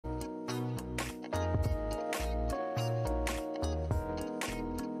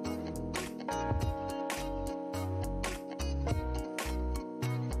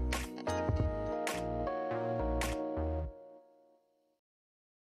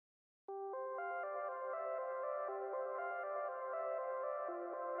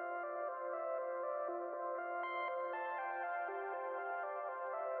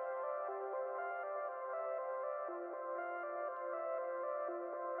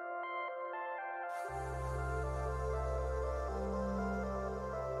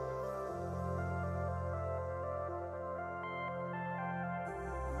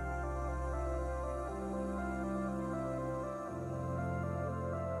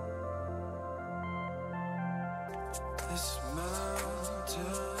This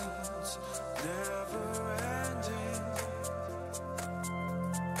mountain's never ending,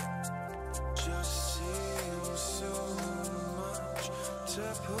 just seems so much to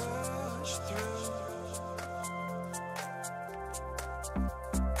push through.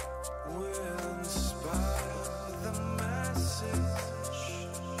 We'll inspire the message,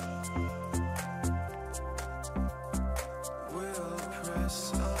 we'll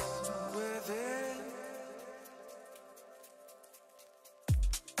press on with it.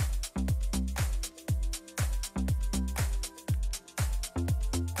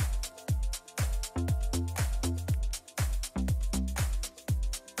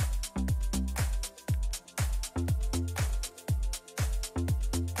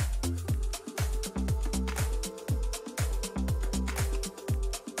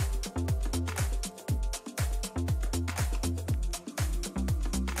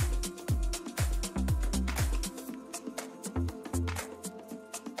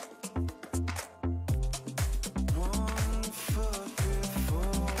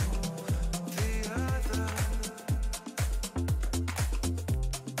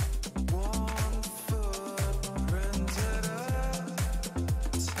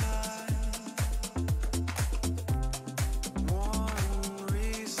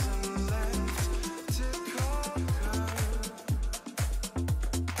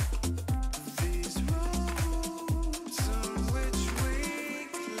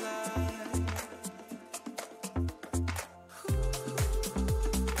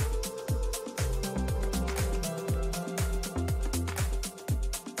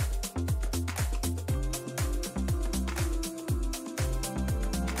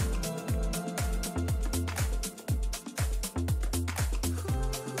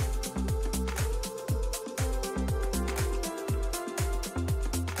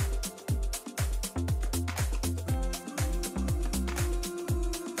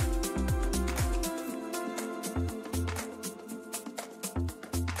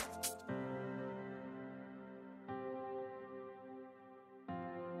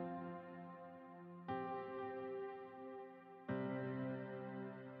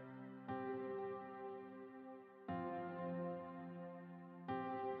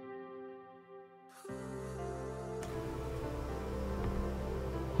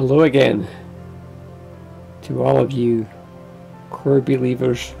 Hello again to all of you Corbie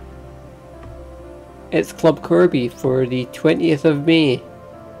believers. It's Club Corbie for the 20th of May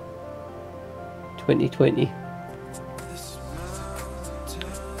 2020,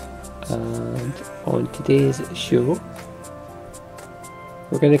 and on today's show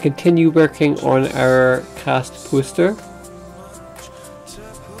we're going to continue working on our cast poster.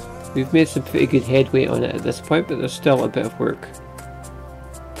 We've made some pretty good headway on it at this point, but there's still a bit of work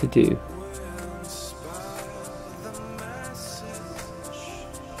to do.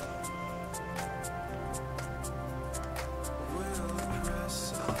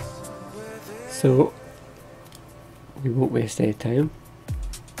 So we won't waste any time.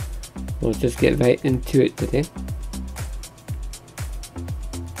 We'll just get right into it today.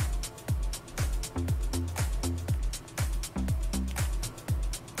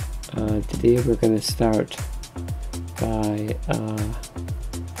 Today we're going to start by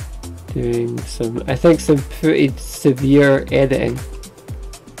doing some, I think, some pretty severe editing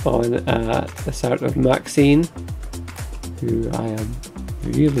on the sort of Maxine, who I am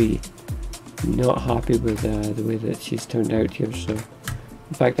really not happy with the way that she's turned out here. So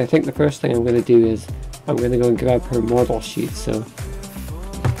in fact, I think the first thing I'm going to do is I'm going to go and grab her model sheet, so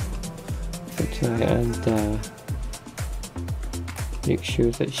I'll try and make sure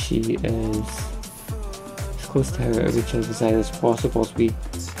that she is as close to her original design as possible as we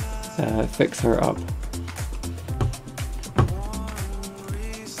fix her up.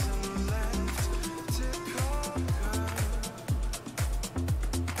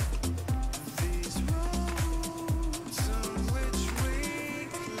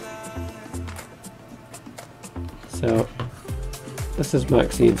 So this is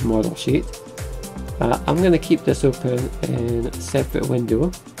Maxine's model sheet. I'm going to keep this open in a separate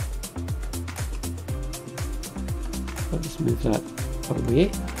window. I'll just move that away.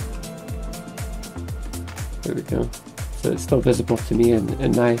 There we go. So it's still visible to me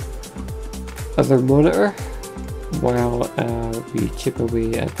in my other monitor while we chip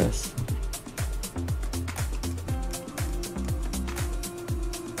away at this.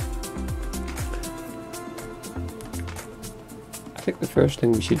 think the first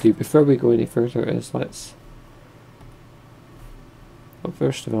thing we should do before we go any further is well,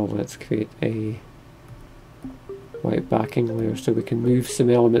 first of all, let's create a white backing layer so we can move some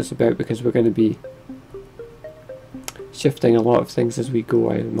elements about, because we're going to be shifting a lot of things as we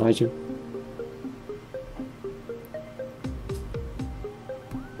go, I imagine.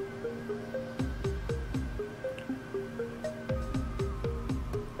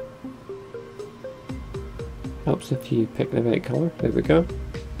 Helps if you pick the right colour. There we go.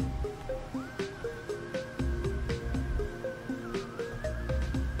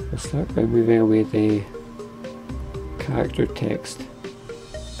 We'll start by moving away the character text.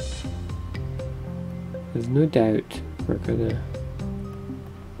 There's no doubt we're gonna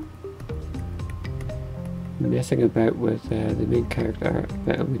messing about with the main character art a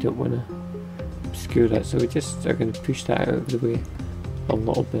bit, and we don't want to obscure that, so we just are going to push that out of the way a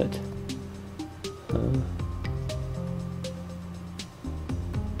little bit.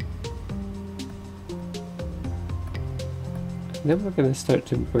 Then we're going to start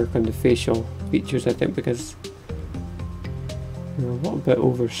to work on the facial features, I think, because they're a little bit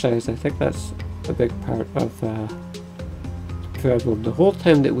oversized. I think that's a big part of the problem. The whole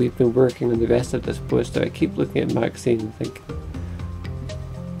time that we've been working on the rest of this poster, I keep looking at Maxine and think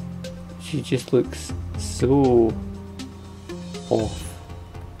she just looks so off.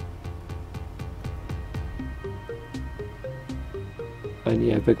 And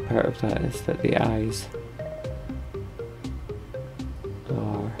yeah, a big part of that is that the eyes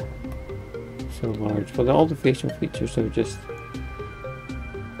are so large. Well, all the facial features are just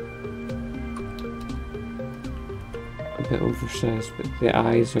a bit oversized, but the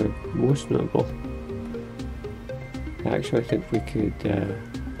eyes are most notable. Actually, I think we could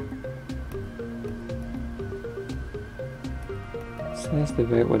size the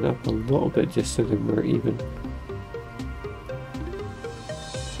right one up a little bit just so that we're even.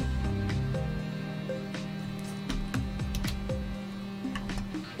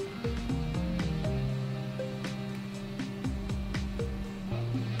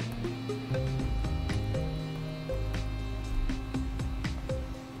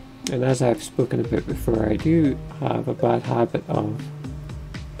 And as I've spoken about before, I do have a bad habit of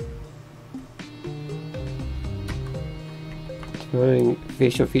throwing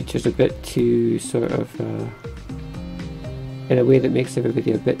facial features a bit too sort of in a way that makes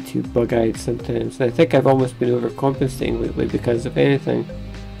everybody a bit too bug-eyed sometimes. And I think I've almost been overcompensating lately, because if anything,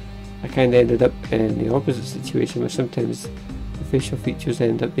 I kind of ended up in the opposite situation where sometimes the facial features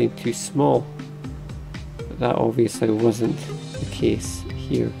end up being too small. But that obviously wasn't the case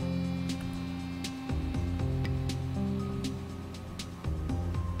here.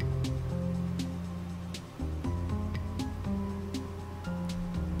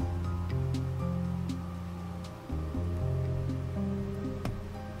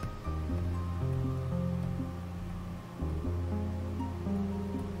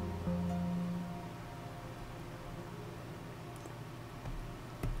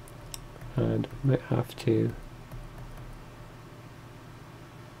 And we might have to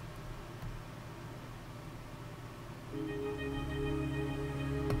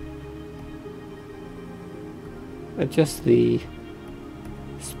adjust the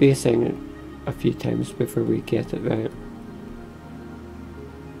spacing a few times before we get it right.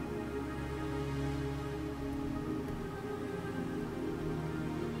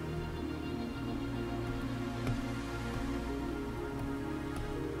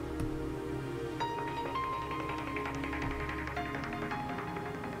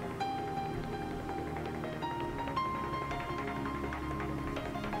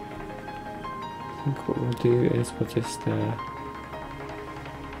 I think what we'll do is we'll just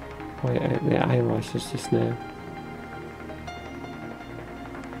white out the eyelashes just now,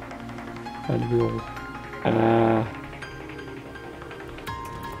 and we'll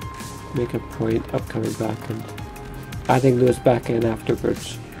make a point of coming back and adding those back in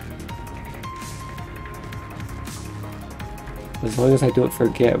afterwards. As long as I don't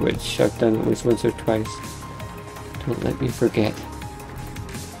forget, which I've done at least once or twice. Don't let me forget.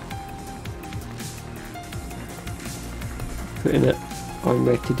 Putting it on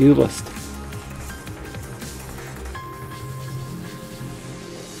my to-do list.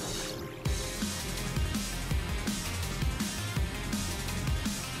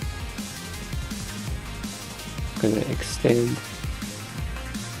 I'm going to extend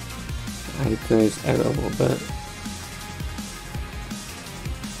the eyebrows out a little bit.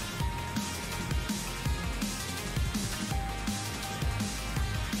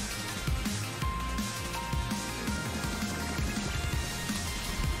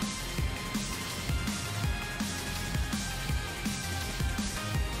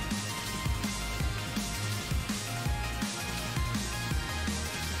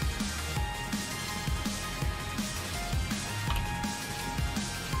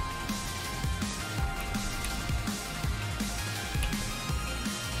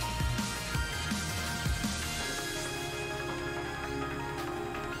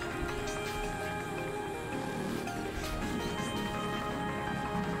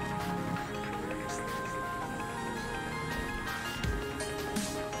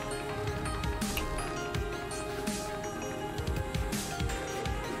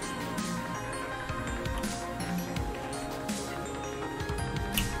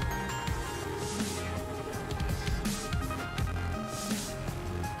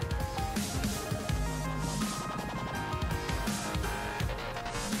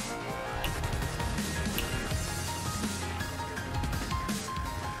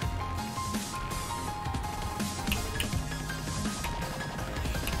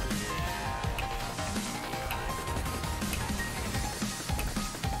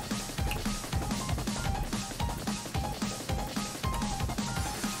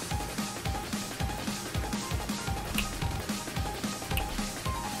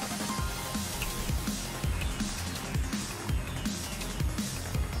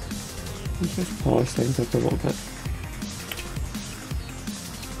 Just polish things up a little bit.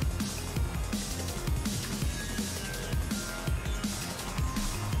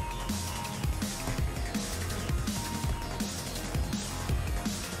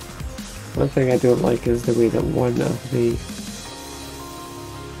 One thing I don't like is the way that one of the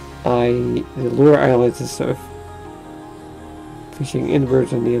lower eyelids is sort of pushing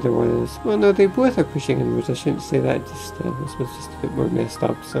inwards and the other one is, well no, they both are pushing inwards. I shouldn't say that, just this was just a bit more messed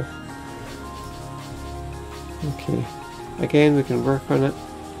up, so. Okay, again we can work on it.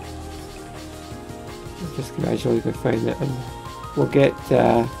 We'll just gradually refine it and we'll get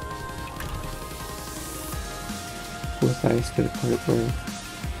both eyes to the point where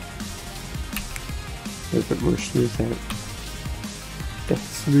they're a bit more smoothed out.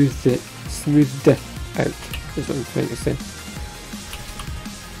 Smoothed out is what I'm trying to say.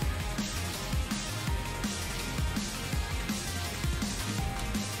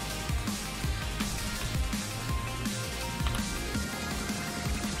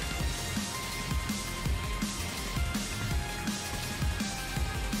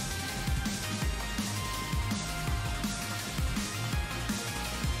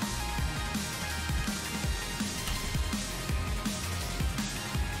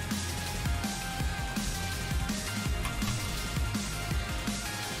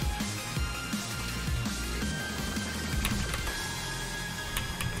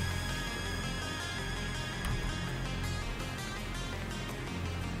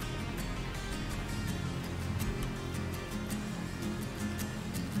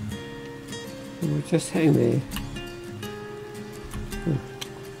 We're just hitting the, I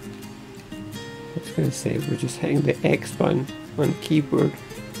was going to say, we're just hitting the X button on the keyboard.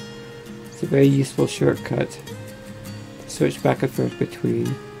 It's a very useful shortcut to switch back and forth between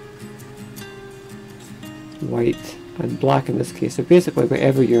white and black in this case. So basically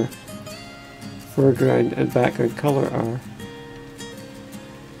whatever your foreground and background color are,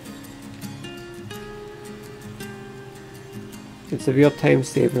 it's a real time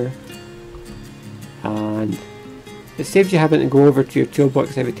saver. And it saves you having to go over to your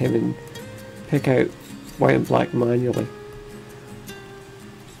toolbox every time and pick out white and black manually.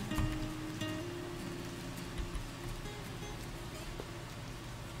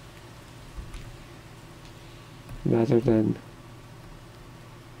 Rather than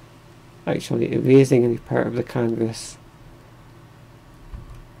actually erasing any part of the canvas,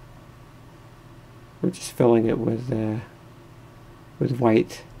 we're just filling it with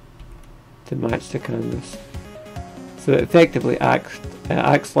white to match the canvas. So it effectively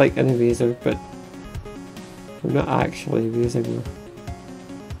acts like an eraser, but we're not actually erasing, we're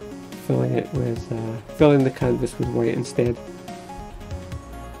filling it with filling the canvas with white instead.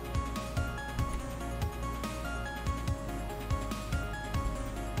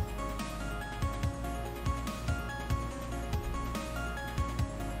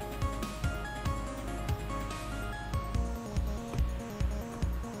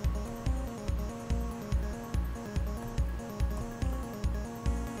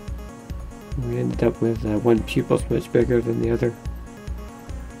 We ended up with one pupil's much bigger than the other.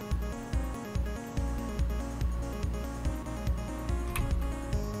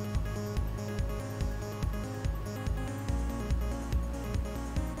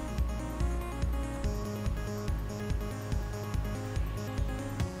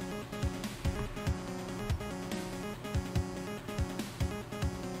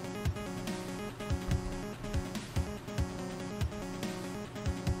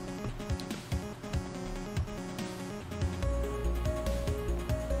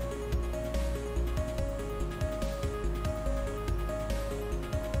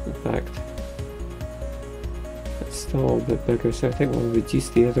 In fact, it's still a bit bigger, so I think we'll reduce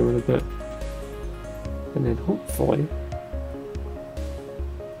the other one a bit, and then hopefully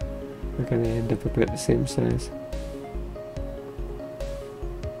we're going to end up about the same size.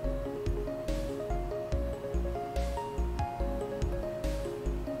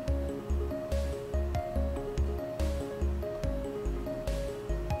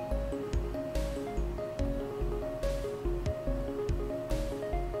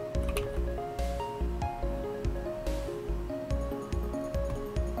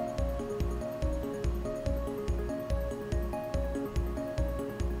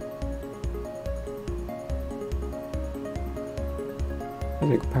 I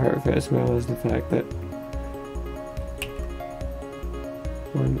think part of it as well is the fact that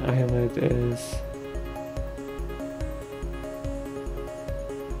one eyelid is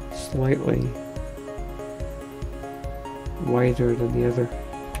slightly wider than the other,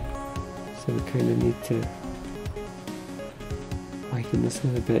 so we kind of need to widen this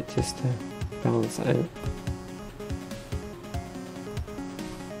one a bit just to balance it out.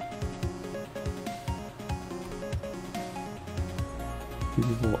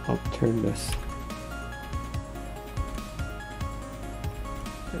 We will upturn this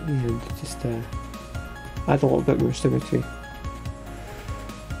at the end, just add a little bit more symmetry.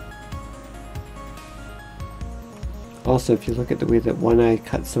 Also, if you look at the way that one eye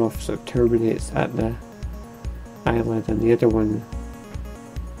cuts off, sort of terminates at the eyelid, and the other one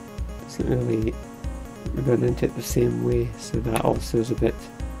doesn't really run into it the same way, so that also is a bit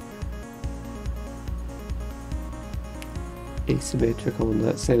asymmetrical in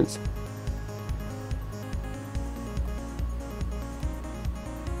that sense.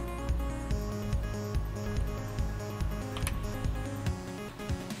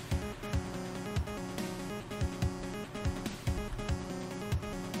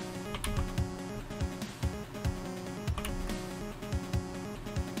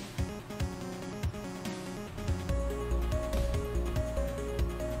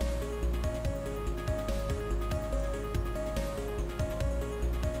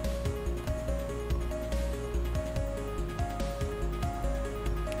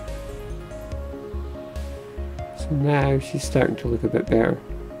 Now she's starting to look a bit better.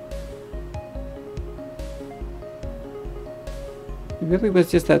 It really was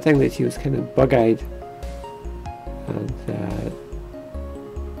just that thing that she was kind of bug-eyed, and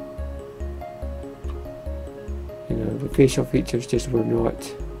you know, the facial features just were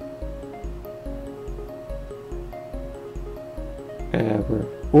not were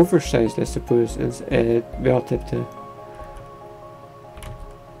oversized, I suppose, as relative to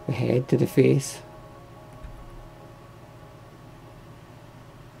the head, to the face.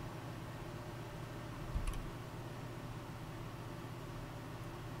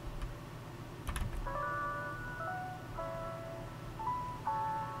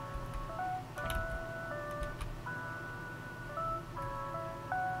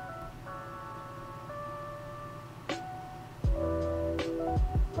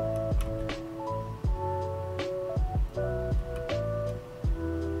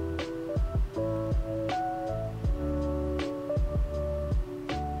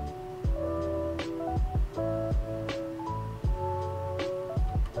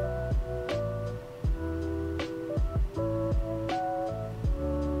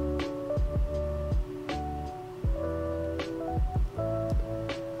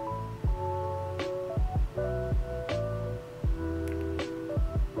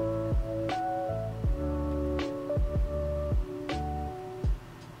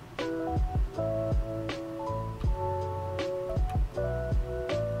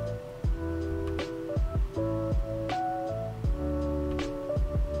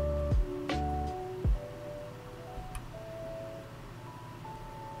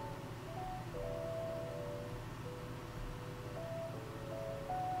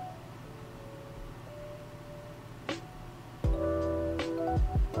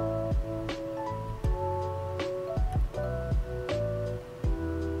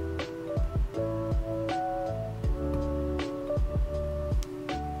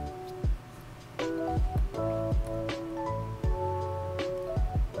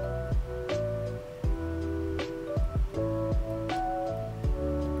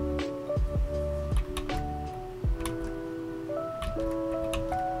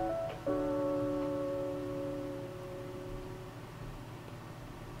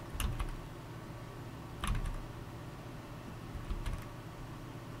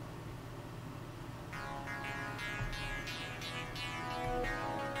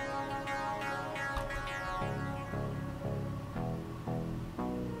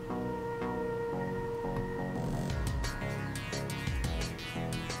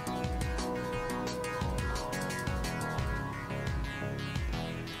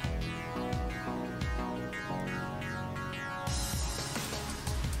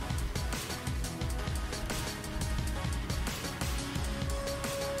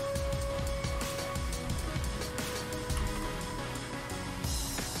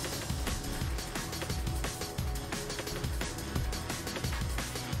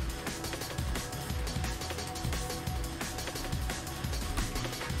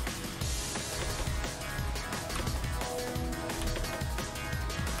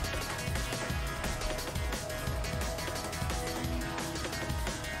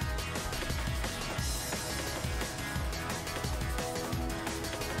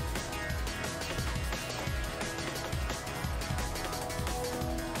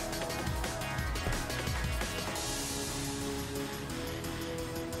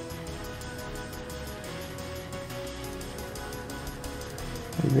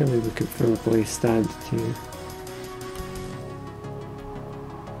 And really we could probably stand to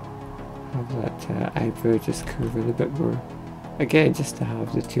have that eyebrow just curve in a bit more. Again, just to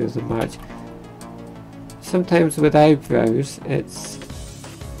have the two of them match. Sometimes with eyebrows it's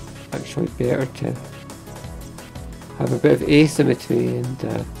actually better to have a bit of asymmetry,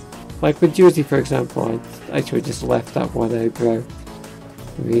 and like with Josie for example, I actually just left that one eyebrow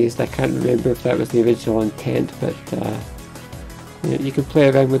raised. I can't remember if that was the original intent, but you know, you can play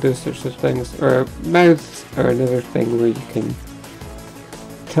around with those sorts of things. Or mouths are another thing where you can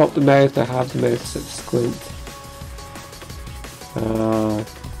tilt the mouth or have the mouth sort of squint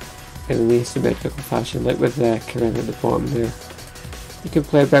in an asymmetrical fashion, like with Corinne at the bottom there. You can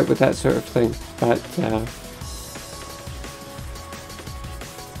play about with that sort of thing, but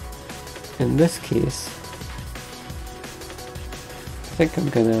in this case, I think I'm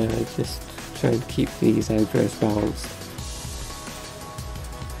gonna just try and keep these eyebrows balanced.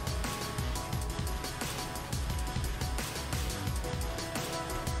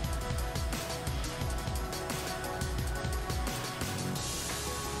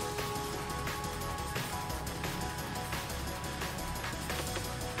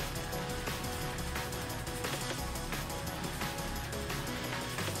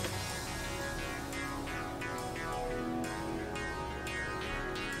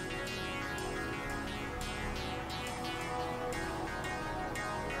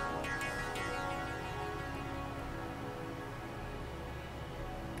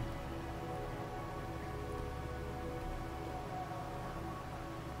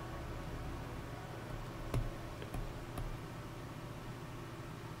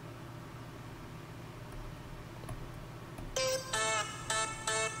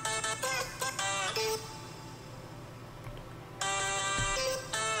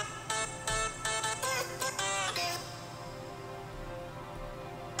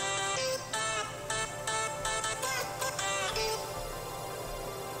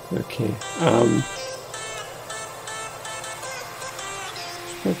 Okay,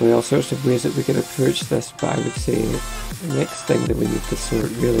 probably all sorts of ways that we could approach this, but I would say the next thing that we need to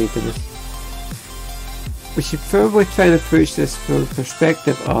sort really do is we should probably try and approach this from the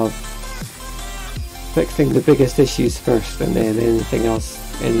perspective of fixing the biggest issues first, and then anything else,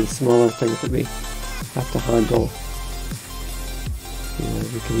 any smaller things that we have to handle, you know,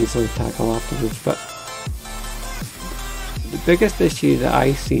 we can easily tackle afterwards. But the biggest issue that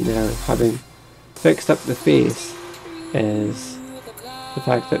I see now, having fixed up the face, is the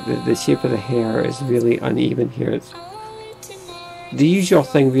fact that the shape of the hair is really uneven here. It's the usual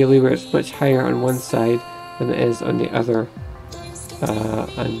thing really, where it's much higher on one side than it is on the other,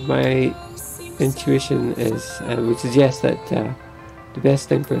 and my intuition is would suggest that the best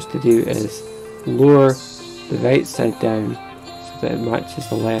thing for us to do is lower the right side down so that it matches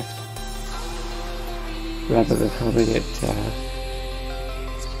the left, rather than having it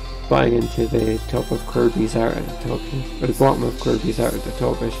butting into the top of Corbie's art at the top, or the bottom of Corbie's art at the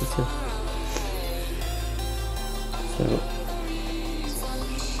top, I should say. So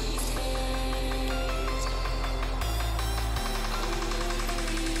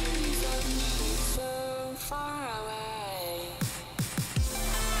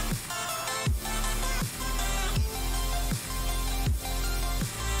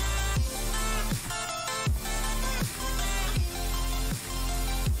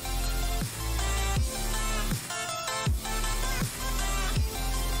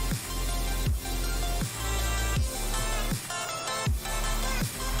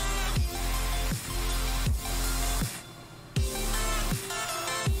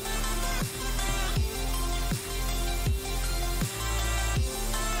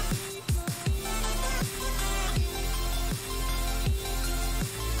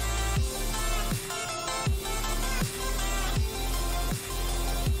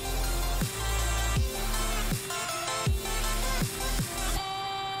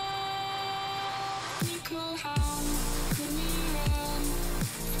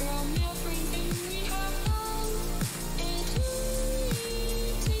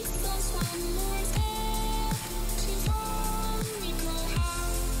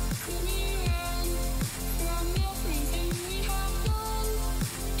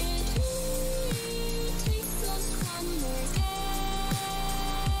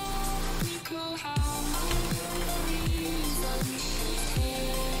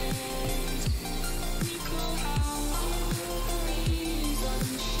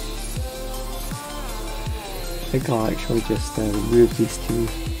I think I'll actually just remove these two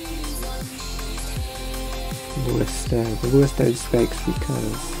the lowest down specs,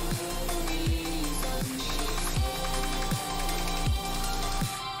 because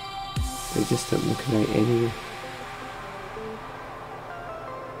they just don't look right anyway.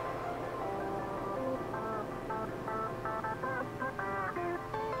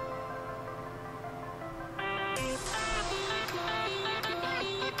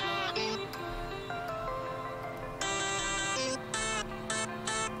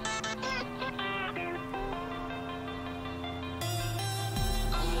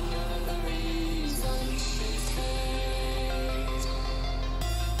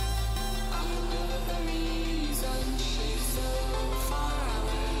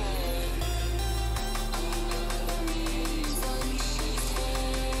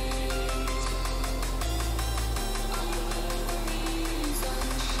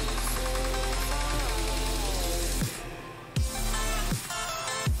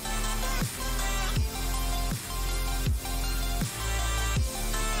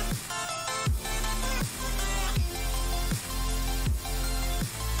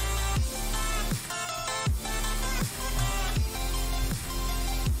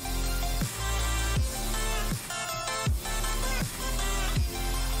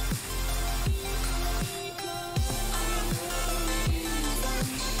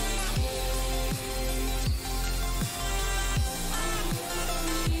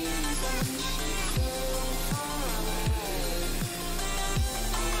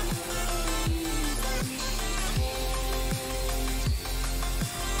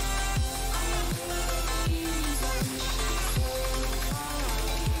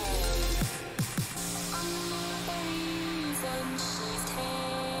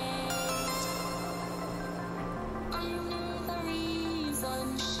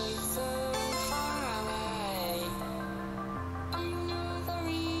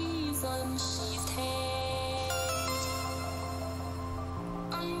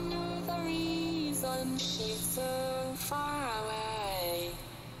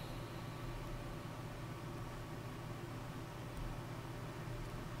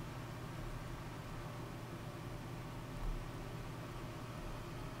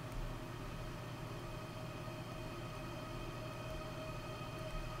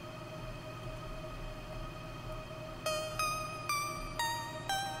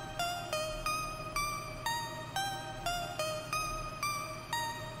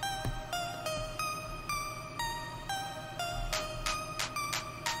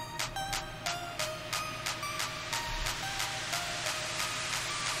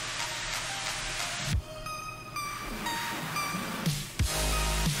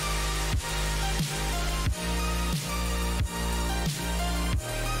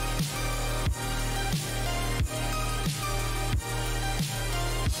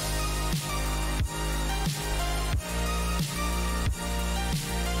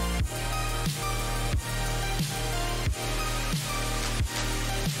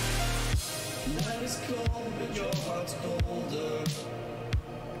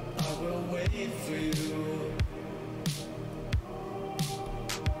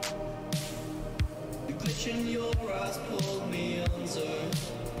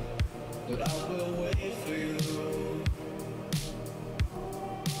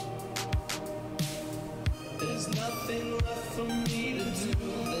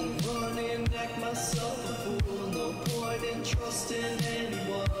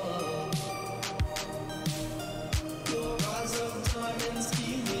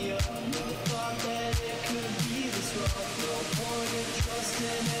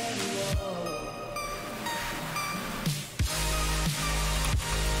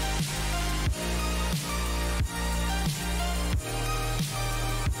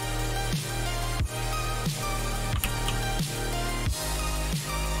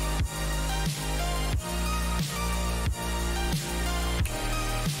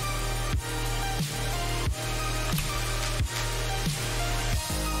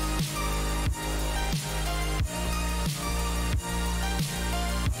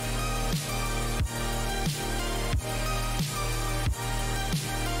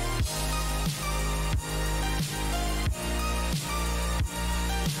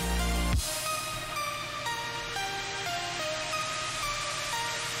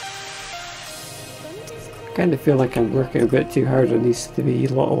 I kind of feel like I'm working a bit too hard on these three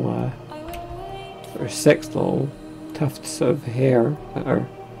little, or six little tufts of hair that are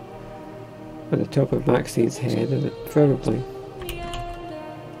on the top of Maxine's head, and it probably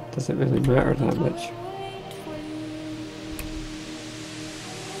doesn't really matter that much.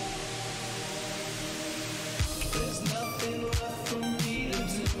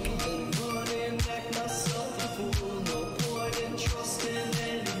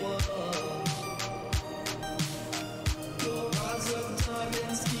 Your eyes of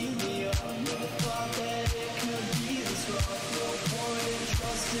diamonds keep me up.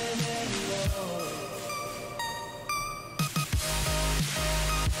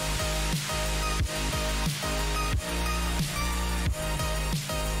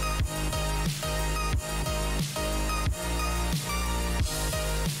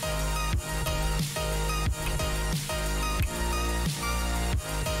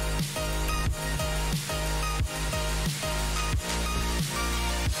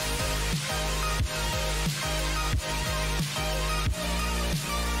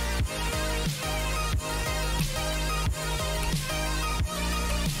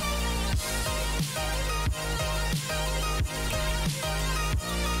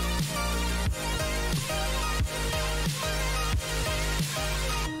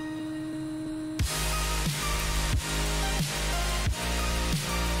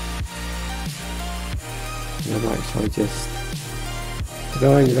 I'm actually just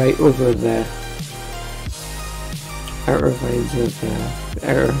drawing right over the outer lines of the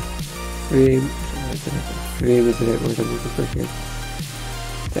outer frame. I don't know if frame is the right word I'm looking for here.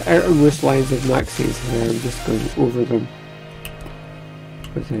 The outermost lines of Maxine's hair, I'm just going over them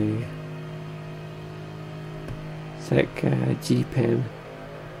with a thick G-pen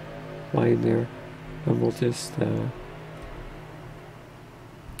line there, and we'll just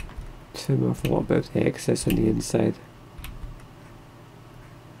trim off a little bit of the excess on the inside.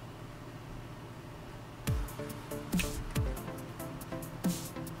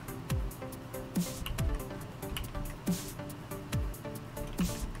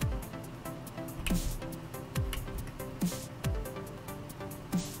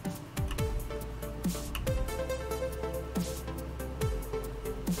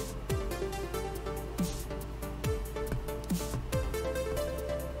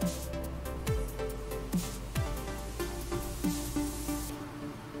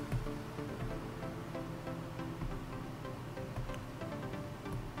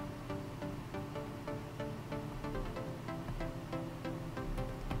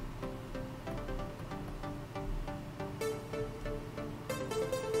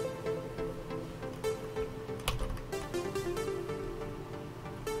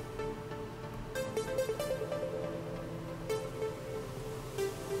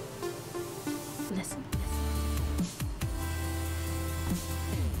 Listen.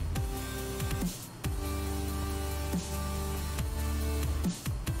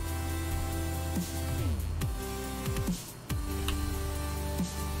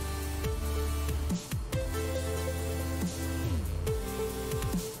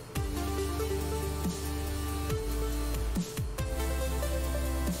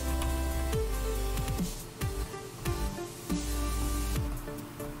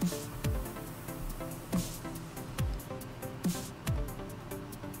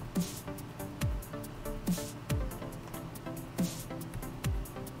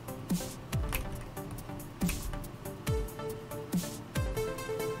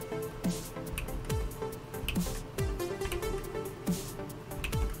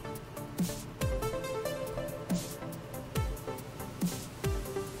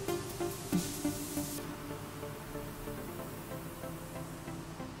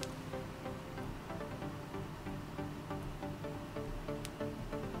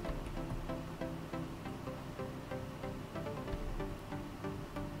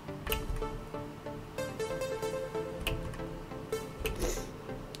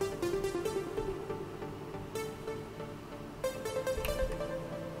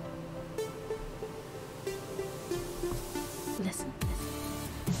 Listen.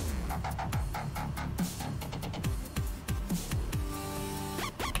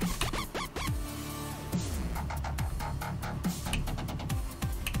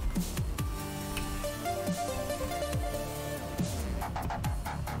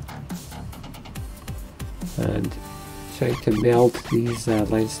 And trying to meld these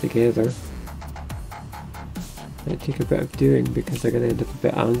lines together. Might take a bit of doing because they're going to end up a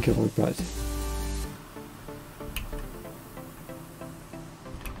bit angular, but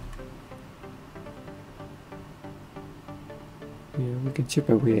yeah, we can chip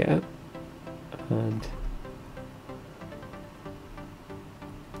away at it and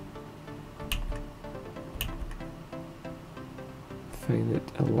fine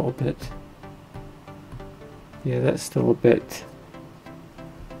it a little bit. Yeah, that's still a bit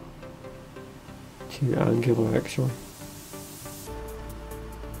too angular actually.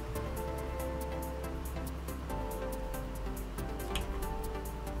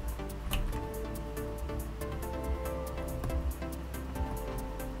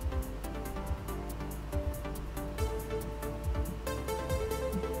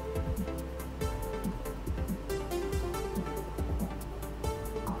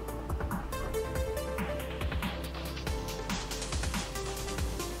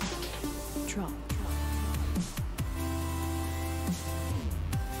 Drop.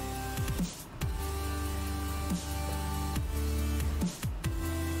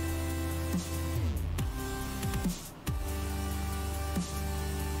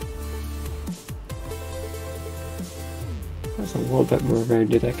 That's a little bit more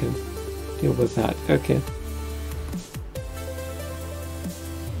rounded, I can deal with that. Okay.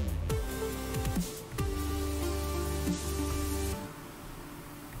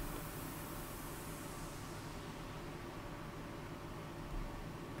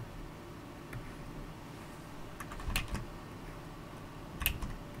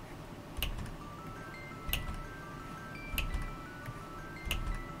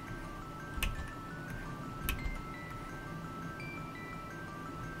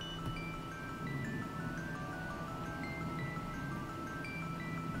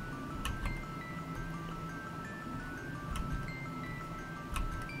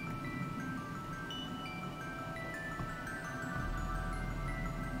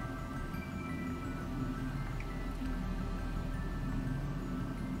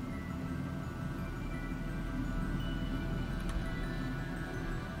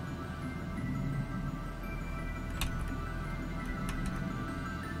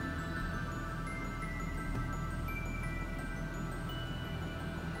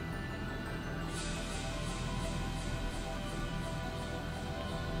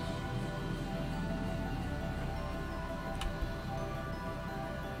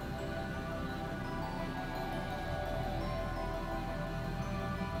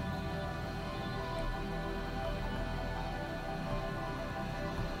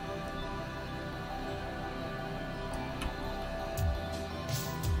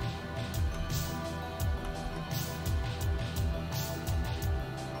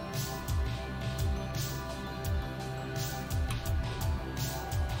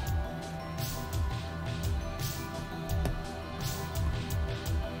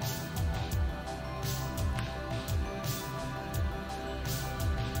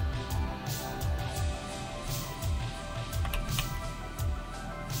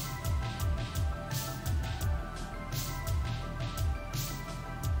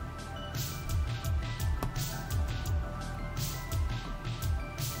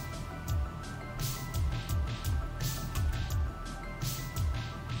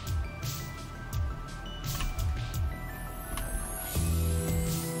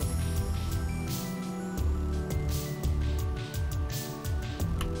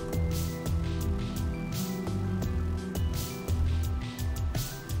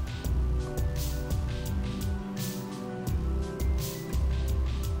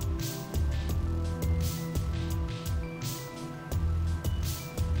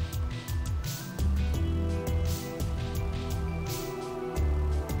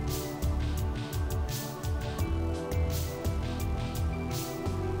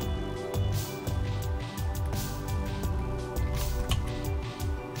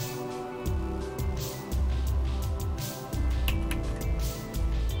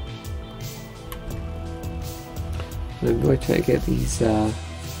 And I'm really trying to get these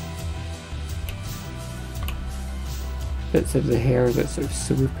bits of the hair that sort of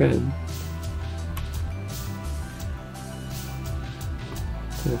swoop in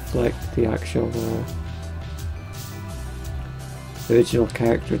to reflect the actual original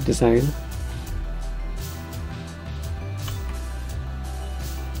character design.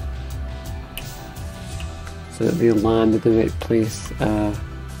 So that they land in the right place.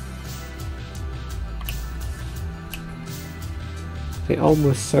 They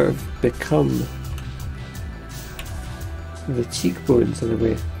almost sort of become the cheekbones in a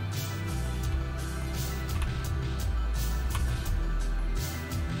way.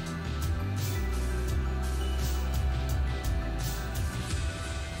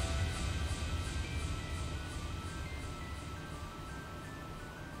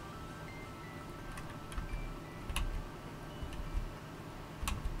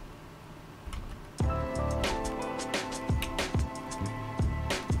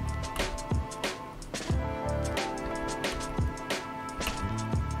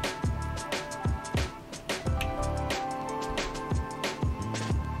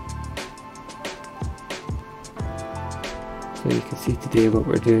 So you can see today what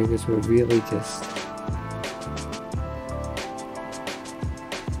we're doing is we're really just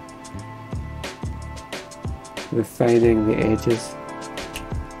refining the edges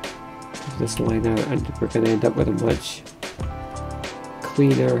of this line out, and we're going to end up with a much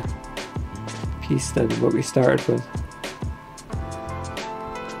cleaner piece than what we started with.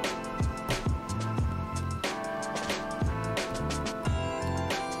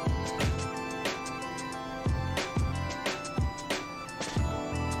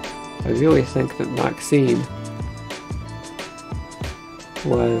 I really think that Maxine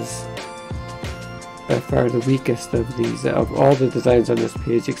was by far the weakest of these, of all the designs on this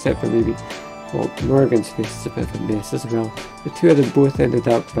page, except for maybe, well, Morgan's face is a bit of a mess as well. The two of them both ended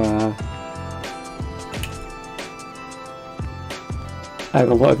up, I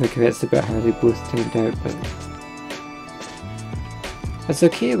have a lot of regrets about how they both turned out, but that's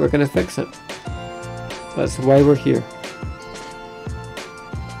okay, we're going to fix it. That's why we're here.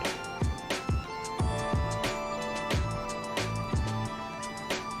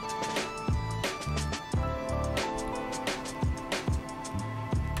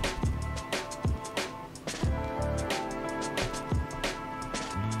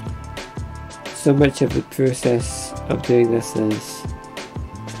 So much of the process of doing this is,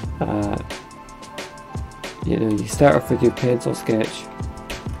 you know, you start off with your pencil sketch,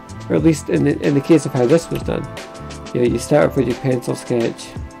 or at least in the case of how this was done, you know, you start off with your pencil sketch,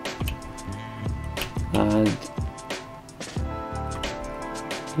 and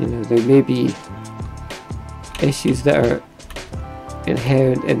you know, there may be issues that are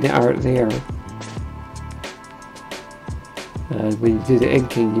inherent in the art there. And when you do the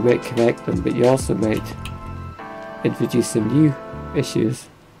inking, you might correct them, but you also might introduce some new issues.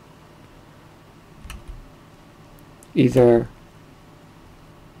 Either,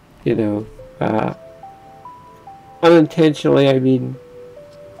 you know, unintentionally, I mean,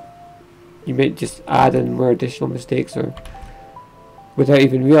 you might just add in more additional mistakes, or without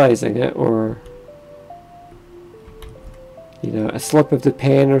even realizing it, or, you know, a slip of the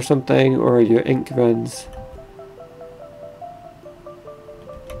pen or something, or your ink runs.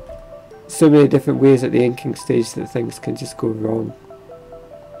 So many different ways at the inking stage that things can just go wrong.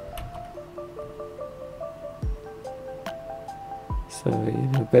 So, you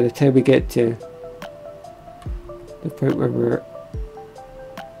know, by the time we get to the point where we're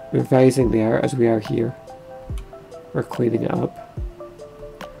revising the art as we are here, we're cleaning it up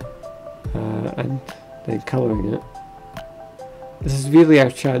and then colouring it. This is really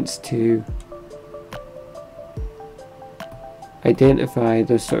our chance to identify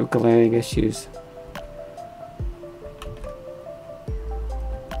those sort of glaring issues.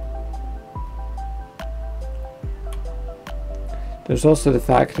 There's also the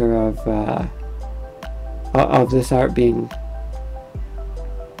factor of this art being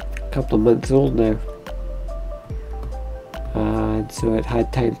a couple of months old now, and so it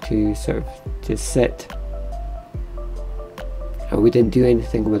had time to sort of just sit, and we didn't do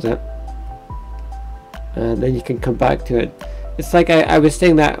anything with it, and then you can come back to it. It's like I was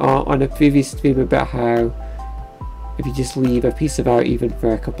saying that on a previous stream about how if you just leave a piece of art even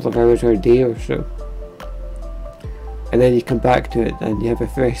for a couple of hours or a day or so, and then you come back to it and you have a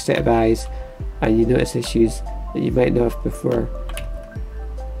fresh set of eyes and you notice issues that you might not have before.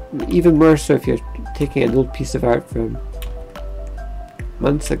 Even more so if you're taking an old piece of art from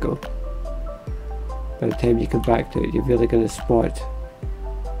months ago. By the time you come back to it, you're really going to spot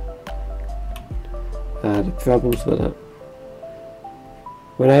the problems with it.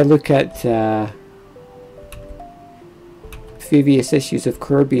 When I look at previous issues of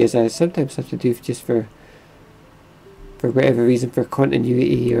Corbie, as I sometimes have to do just for whatever reason, for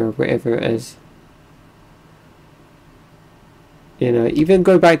continuity or whatever it is. You know, even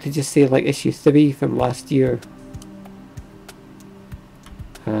going back to just say like issue 3 from last year,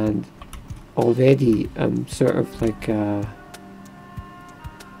 and already I'm sort of like I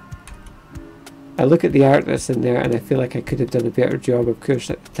look at the art that's in there and I feel like I could have done a better job. Of course,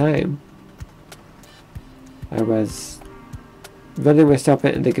 at the time I was running myself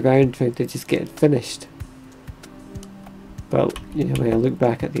into the ground trying to just get it finished. But you know, when I look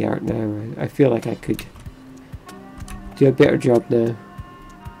back at the art now, I feel like I could do a better job now.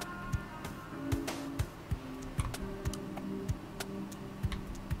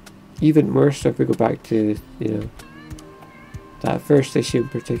 Even more so if we go back to, you know, that first issue in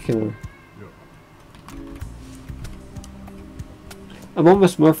particular. I'm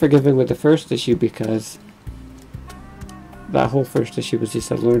almost more forgiving with the first issue because that whole first issue was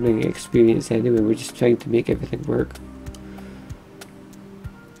just a learning experience anyway. We're just trying to make everything work.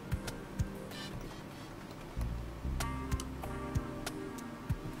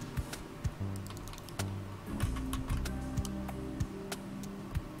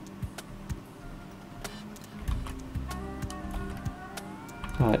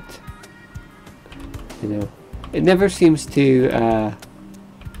 But, you know, it never seems to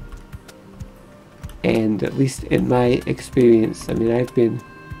end, at least in my experience. I mean, I've been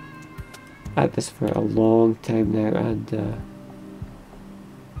at this for a long time now, and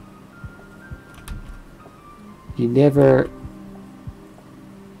you never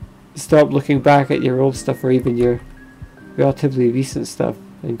stop looking back at your old stuff or even your relatively recent stuff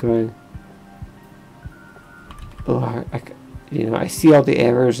and going, oh, you know, I see all the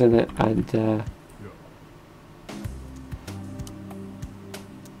errors in it, and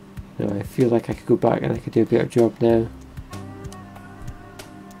you know, I feel like I could go back and I could do a better job now.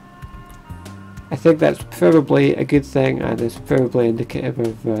 I think that's probably a good thing, and it's probably indicative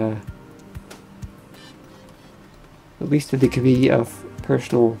of at least a degree of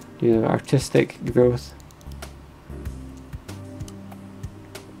personal, you know, artistic growth.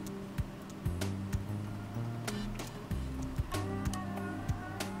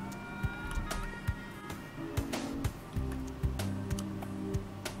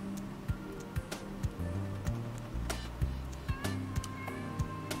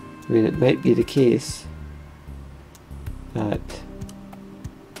 I mean, it might be the case that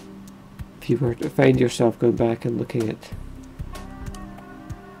if you were to find yourself going back and looking at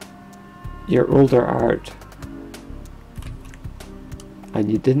your older art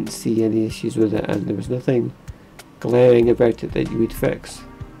and you didn't see any issues with it and there was nothing glaring about it that you would fix,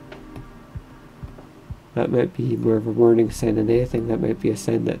 that might be more of a warning sign than anything. That might be a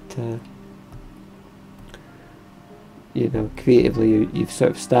sign that you know, creatively you've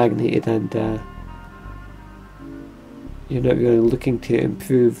sort of stagnated and you're not really looking to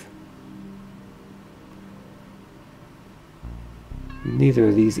improve. Neither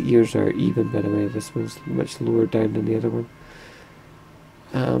of these ears are even, by the way. This one's much lower down than the other one.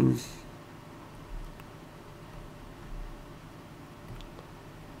 I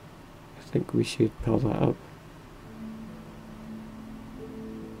think we should pull that up.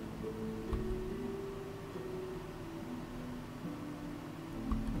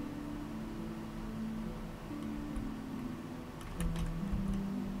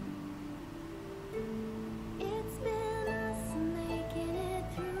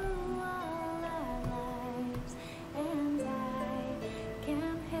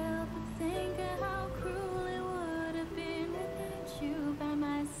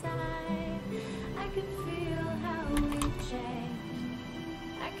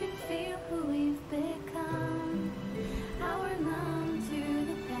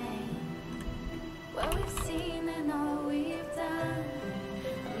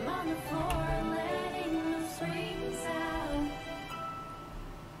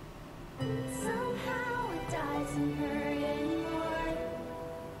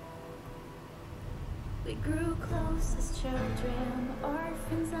 We grew close as children,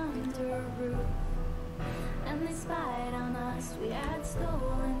 orphans under a roof, and they spied on us. We had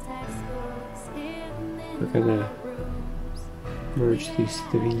stolen textbooks hidden in We're gonna our rooms. merge these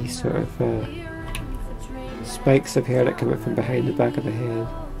three sort of spikes of hair that come out from behind the back of the head.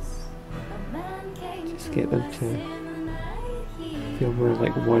 Just get them to feel more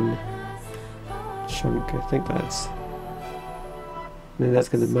like one chunk. I think that's, and then that's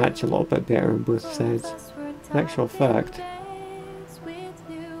going to match a little bit better on both sides. In actual fact,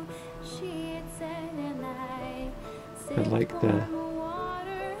 like the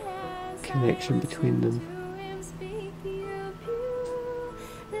connection between them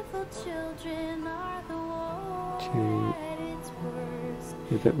to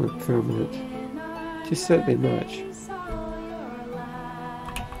be a bit more permanent. Just slightly much.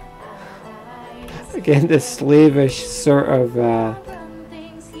 Again, this slavish sort of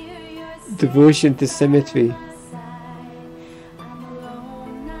devotion to symmetry.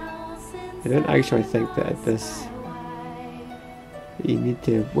 I don't actually think that this you need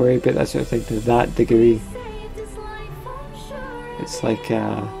to worry about that sort of thing to that degree. It's like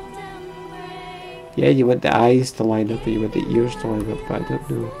yeah, you want the eyes to line up and you want the ears to line up, but I don't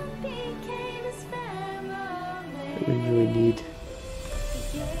know that we really need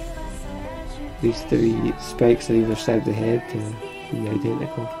these three spikes on either side of the head to be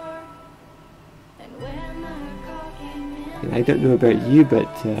identical. And I don't know about you, but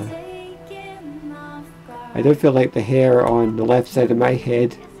I don't feel like the hair on the left side of my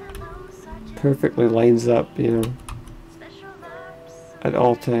head perfectly lines up, you know, at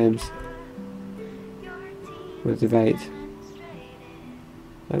all times with the right.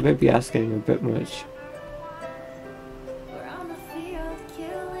 I might be asking a bit much.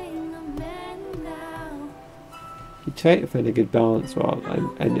 You try to find a good balance. Well,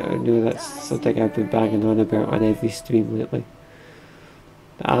 I know that's something I've been banging on about on every stream lately.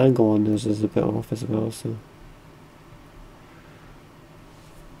 The angle on those is a bit off as well, so.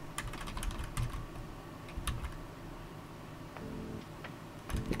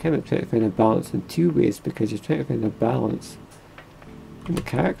 You kind of try to find a balance in two ways, because you're trying to find a balance in the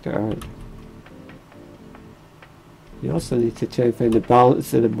character art. You also need to try and find a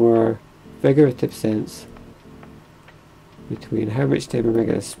balance in a more figurative sense between how much time am I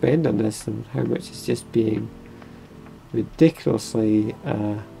going to spend on this and how much is just being ridiculously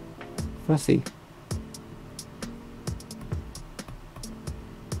fussy.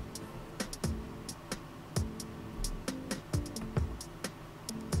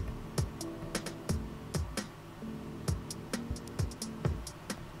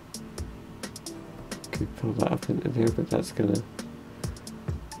 Could pull that up into there, but that's going to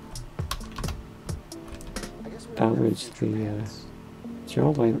damage the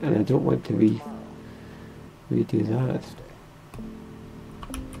jawline, and I don't want to redo that.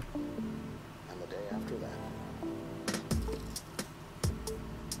 And the day after that.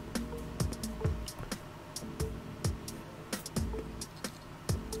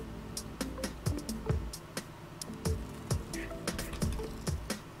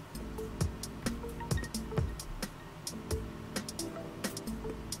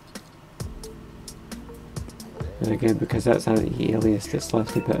 And again, because that's anti-aliased, it's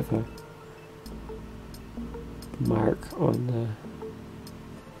left a bit of a mark on the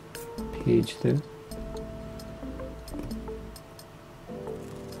page there.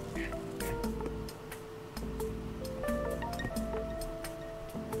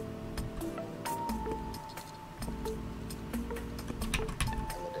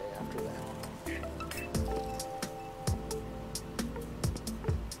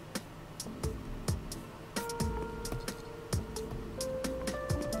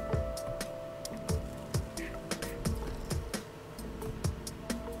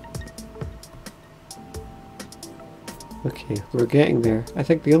 Okay, we're getting there. I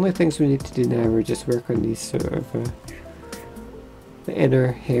think the only things we need to do now are just work on these sort of the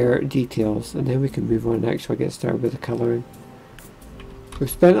inner hair details, and then we can move on and actually get started with the colouring.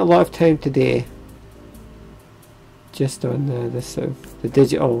 We've spent a lot of time today just on this sort of the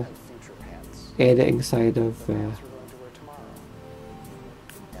digital editing side of the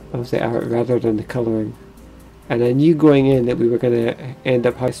art rather than the colouring. And I knew going in that we were going to end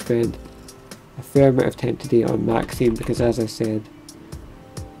up having to spend a fair amount of time today on Maxine, because as I said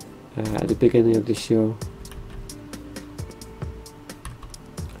at the beginning of the show,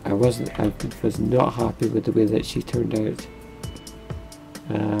 I was not happy with the way that she turned out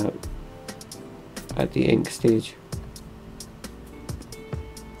at the ink stage.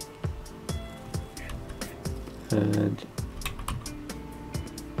 And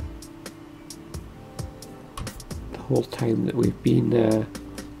the whole time that we've been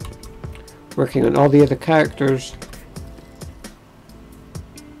working on all the other characters,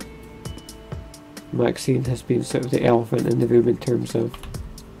 Maxine has been sort of the elephant in the room in terms of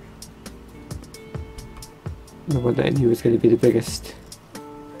the one that I knew was going to be the biggest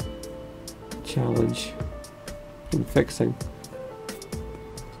challenge in fixing.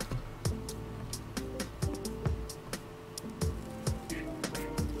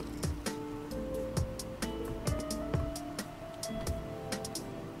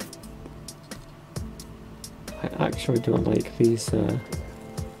 I actually don't like these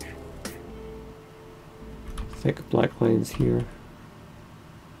thick black lines here.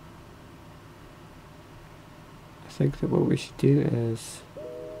 I think that what we should do is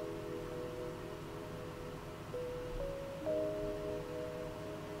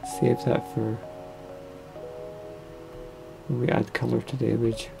save that for when we add color to the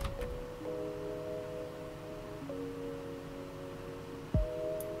image.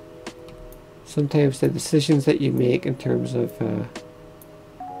 Sometimes the decisions that you make in terms of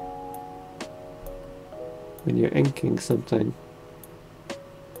when you're inking something,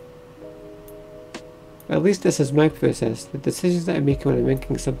 at least this is my process, the decisions that I make when I'm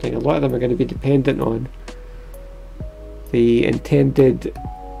inking something, a lot of them are going to be dependent on the intended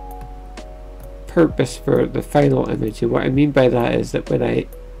purpose for the final image. And what I mean by that is that when I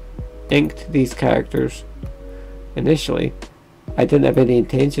inked these characters initially, I didn't have any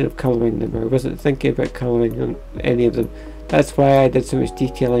intention of colouring them, or I wasn't thinking about colouring on any of them. That's why I did so much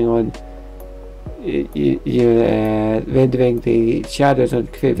detailing on rendering the shadows on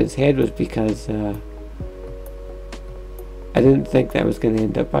Craven's head, was because I didn't think that I was going to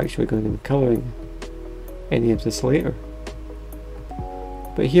end up actually going and colouring any of this later.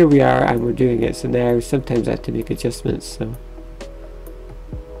 But here we are and we're doing it, so now sometimes I have to make adjustments. So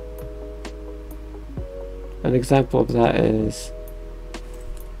an example of that is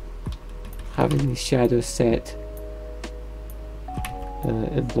having these shadows set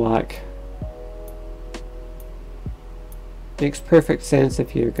in black. Makes perfect sense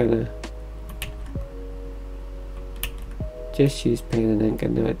if you're gonna just use pen and ink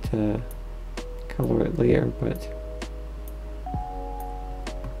and not colour it later, but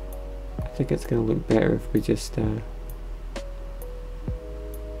I think it's gonna look better if we just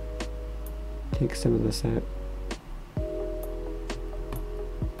take some of this out.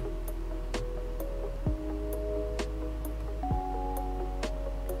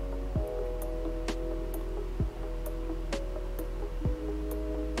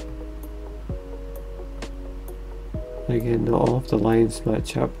 Again, not all of the lines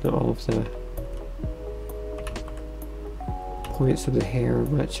match up, not all of the points of the hair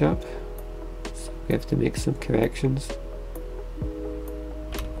match up, so we have to make some corrections.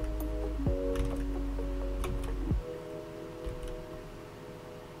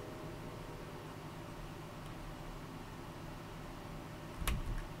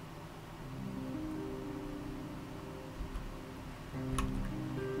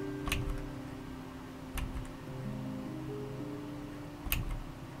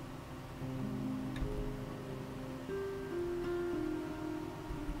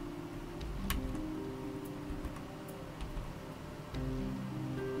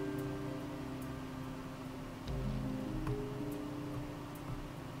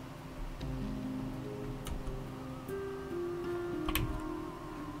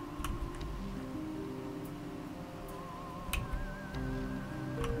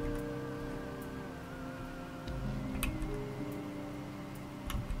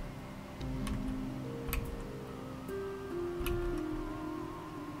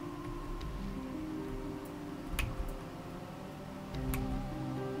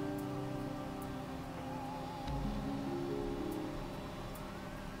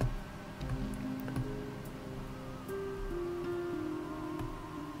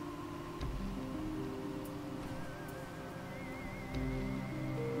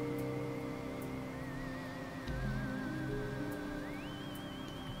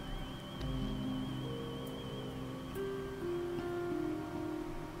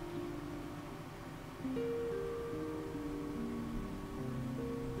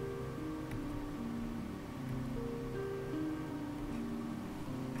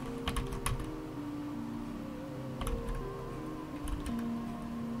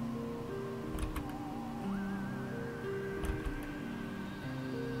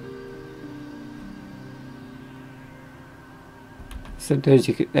 Sometimes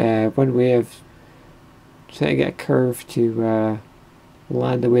you could, one way of trying to get a curve to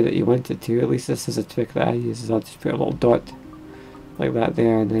land the way that you want it to, at least this is a trick that I use, is I'll just put a little dot like that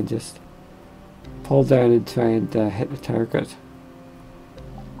there and then just pull down and try and hit the target.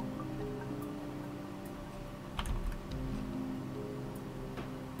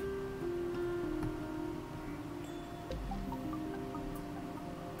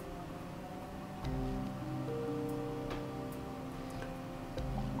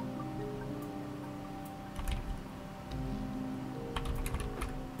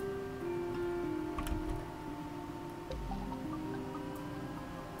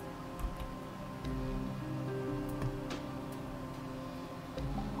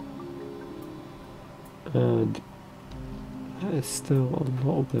 and that is still a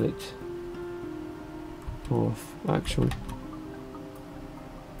little bit off actually.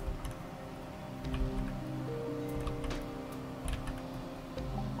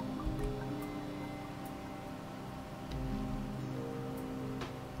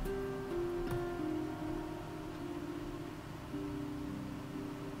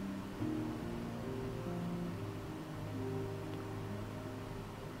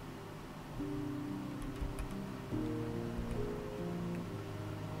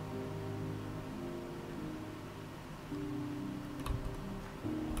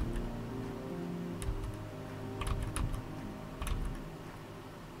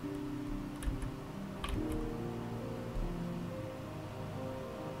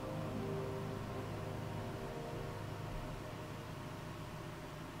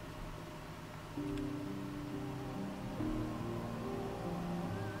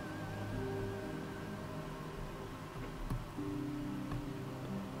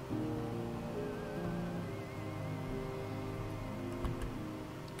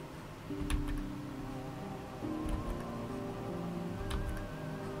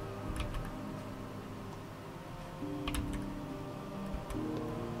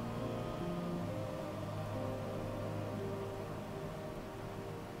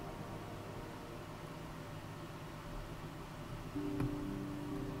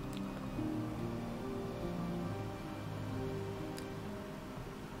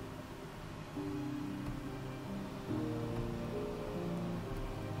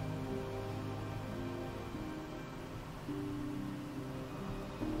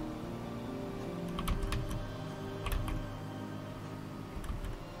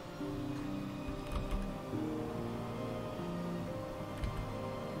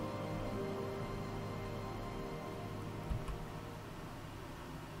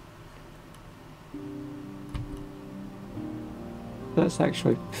 That's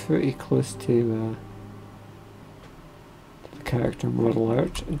actually pretty close to the character model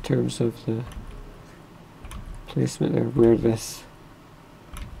art in terms of the placement there, where this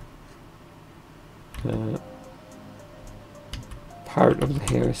part of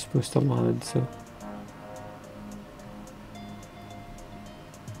the hair is supposed to land. So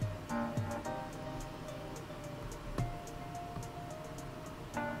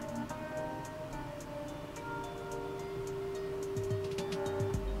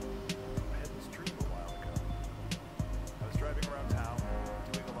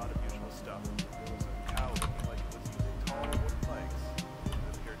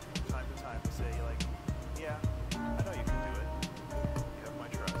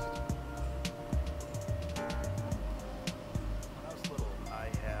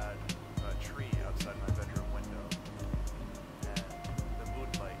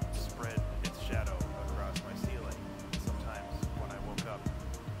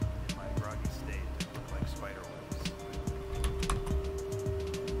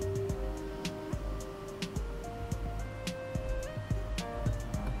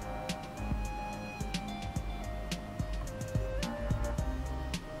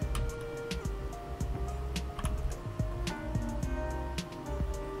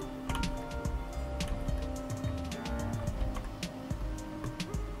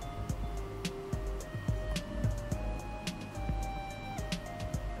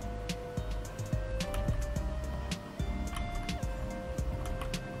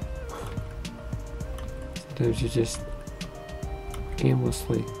sometimes you just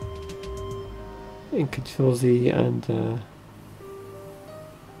aimlessly in Control Z and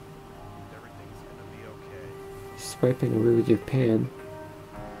swiping away with your pen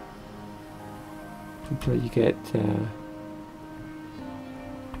until you get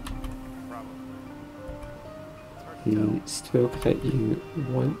the stroke that you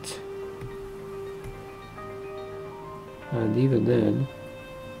want, and even then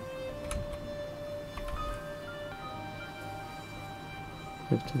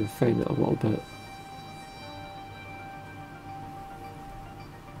you have to refine it a little bit.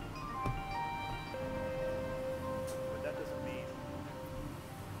 But that doesn't mean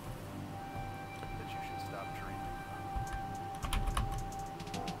that you should stop dreaming.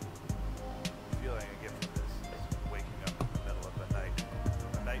 The feeling I get from this is waking up in the middle of the night,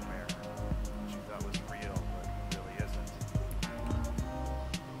 a nightmare that you thought was real, but really isn't.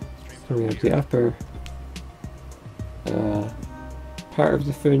 So we have the upper part of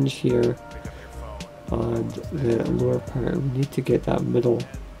the fringe here and the lower part. We need to get that middle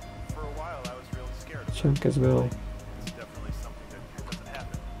chunk as well. It's definitely something that doesn't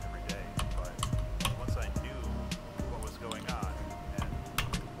happen every day, but once I knew what was going on and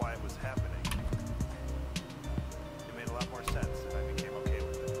why it was happening,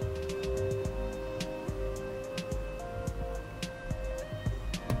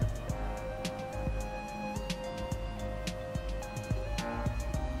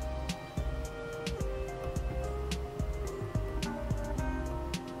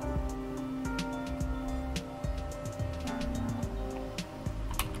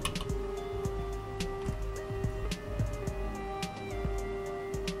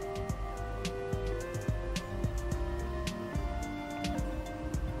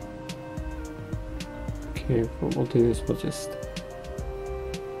 Okay, what we'll do is we'll just get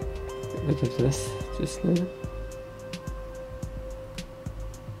rid of this just now.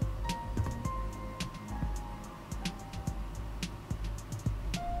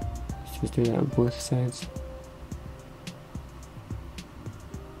 Let's just do that on both sides.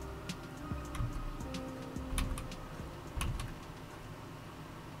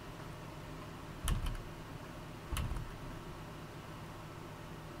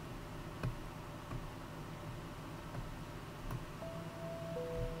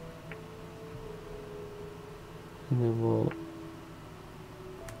 And then we'll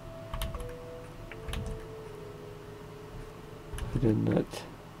put in that.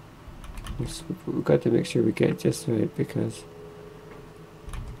 We've got to make sure we get it just right because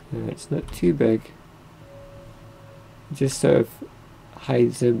it's not too big. It just sort of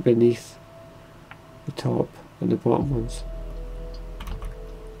hides in beneath the top and the bottom ones.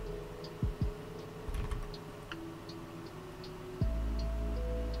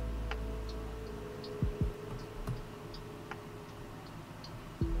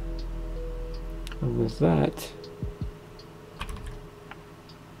 And with that,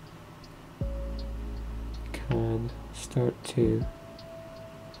 can start to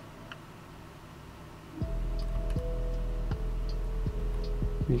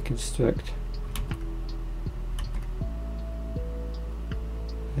reconstruct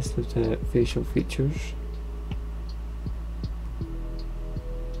rest of the facial features.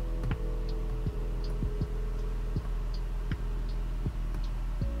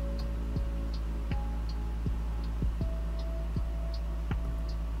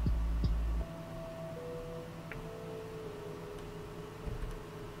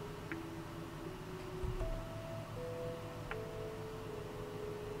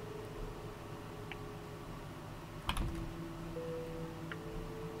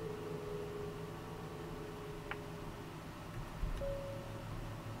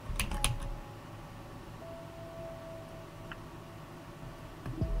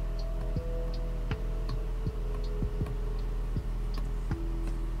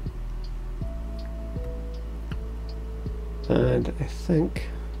 And I think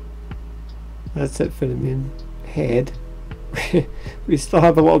that's it for the main head. We still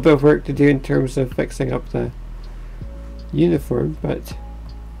have a little bit of work to do in terms of fixing up the uniform, but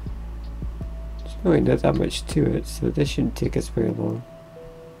there's really not that much to it, so this shouldn't take us very long.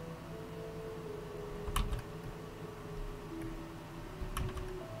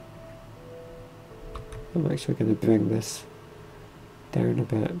 I'm actually going to bring this down a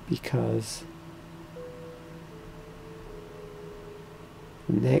bit because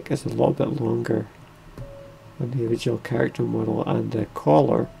the neck is a little bit longer than the original character model, and the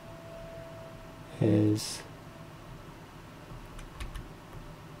collar is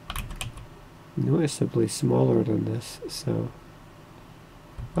noticeably smaller than this, so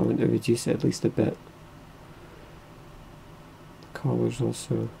I want to reduce it at least a bit. The collar's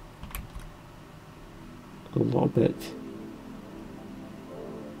also a little bit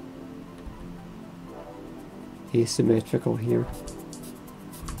asymmetrical here.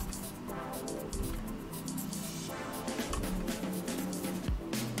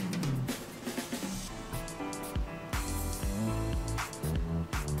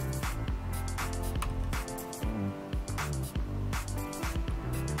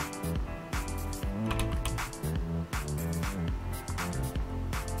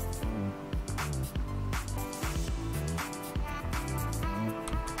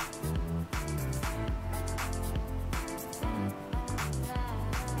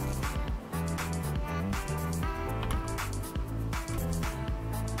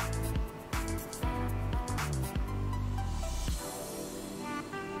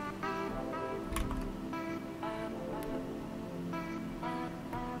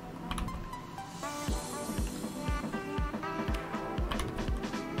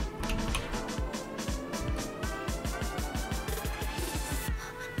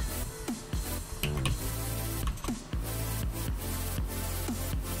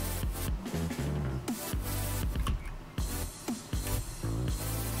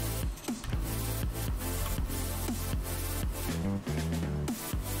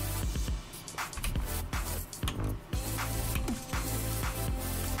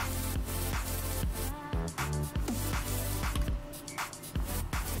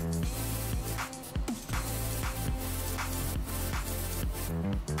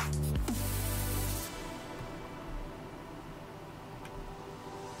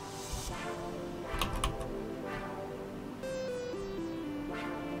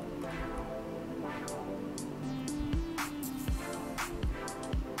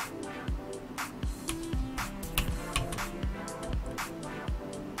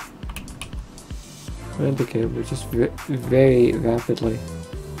 And again, we're just very rapidly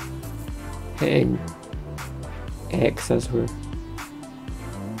hitting X as we're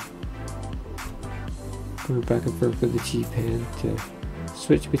going back and forth with the G pen to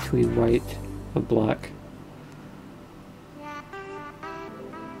switch between white and black.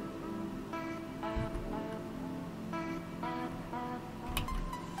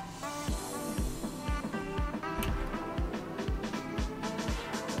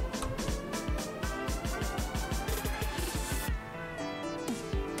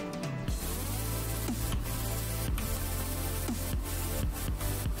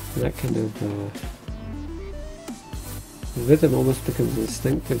 That kind of the rhythm almost becomes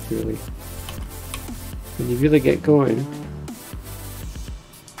instinctive, really. When you really get going,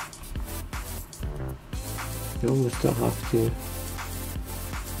 you almost don't have to,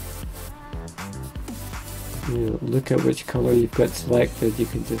 look at which colour you've got selected. You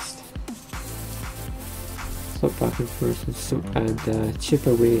can just flip back and forth and chip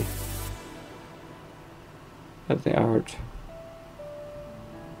away at the art.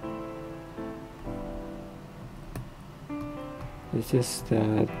 It's just,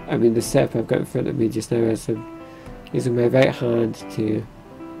 I mean, the setup I've got in front of me just now is I'm using my right hand to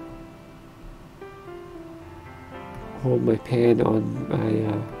hold my pen on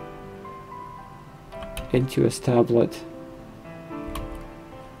my Intuos tablet,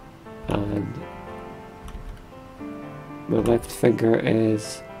 and my left finger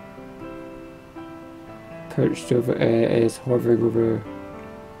is perched over, is hovering over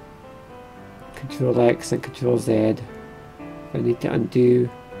Control X and Control Z. If I need to undo,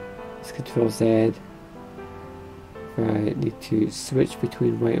 it's Control Z. If I need to switch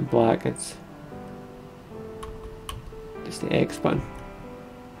between white and black, it's just the X button.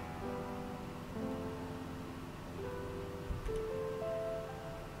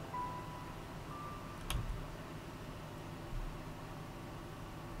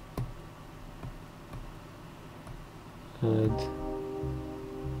 And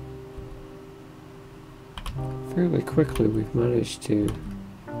fairly quickly we've managed to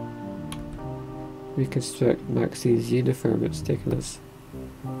reconstruct Maxine's uniform. It's taken us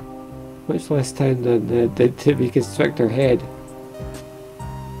much less time than it did to reconstruct her head.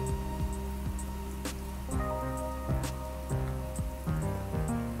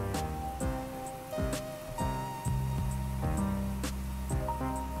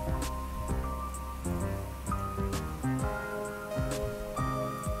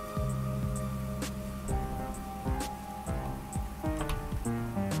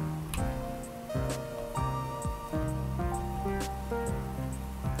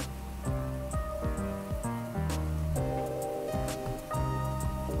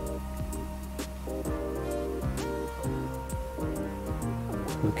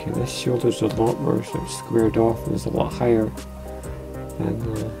 Okay, this shoulder's a lot more sort of squared off and is a lot higher than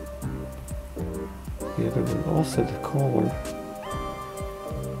the other one. Also the collar,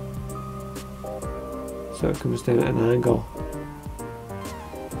 so it comes down at an angle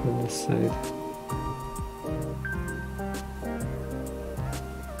on this side.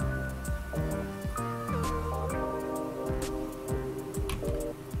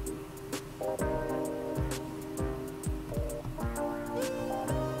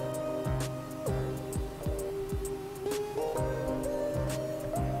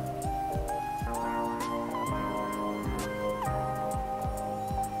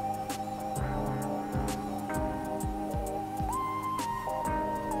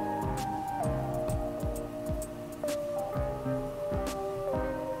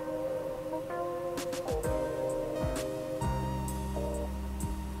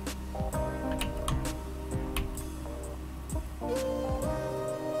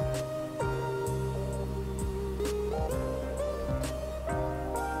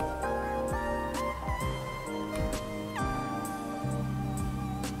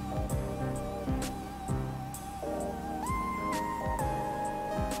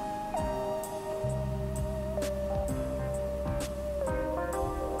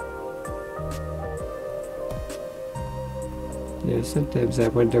 Yeah, sometimes I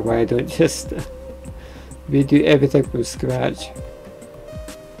wonder why I don't just redo everything from scratch.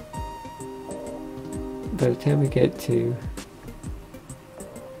 By the time we get to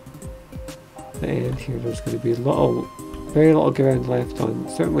the end here, there's going to be very little ground left on,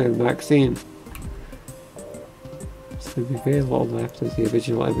 certainly on Maxine. There's going to be very little left of the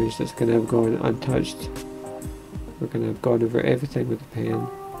original image that's going to have gone untouched. We're going to have gone over everything with the pen.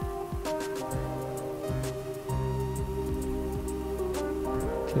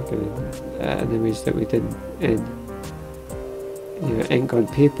 Taking an image that we did in ink on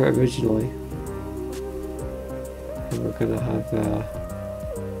paper originally, And we're gonna have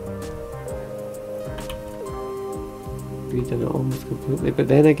redone it almost completely. But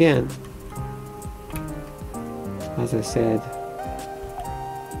then again, as I said,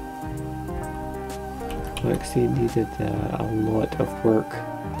 Maxine needed a lot of work.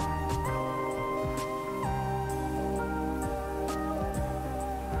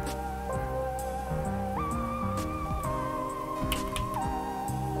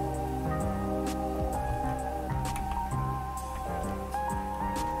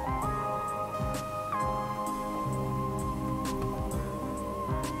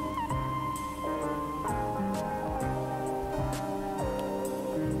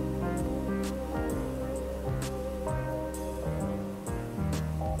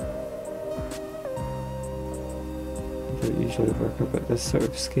 Usually work up at this sort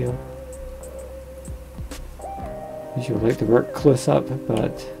of scale. Usually like to work close up,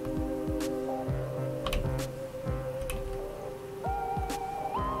 but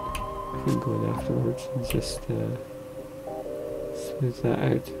I can go in afterwards and just smooth that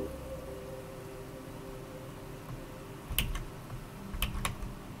out.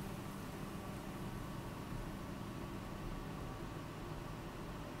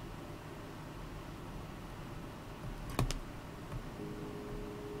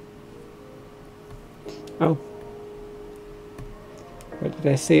 Oh, what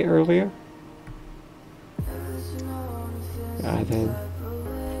did I say earlier?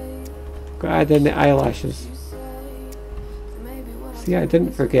 Go add in the eyelashes. See, I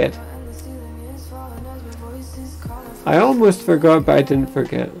didn't forget. I almost forgot, but I didn't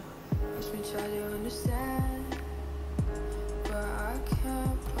forget.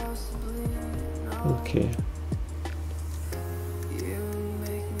 Okay.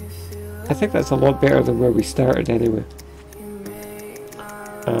 I think that's a lot better than where we started anyway.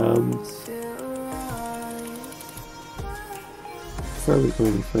 Before we go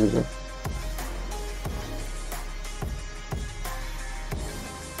any further,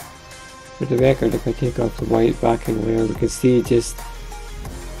 for the record, if I take off the white backing layer, we can see just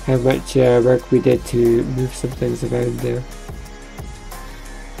how much work we did to move some things around there.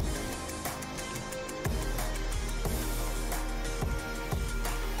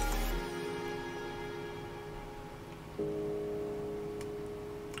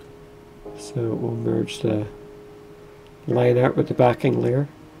 So we'll merge the line out with the backing layer.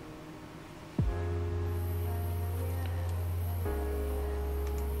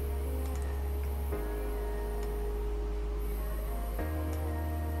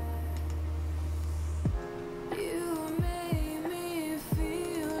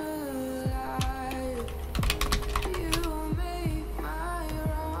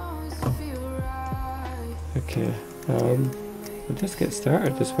 Okay, we'll just get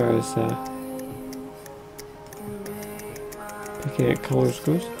started as far as picking at colours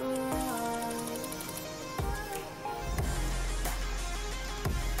goes.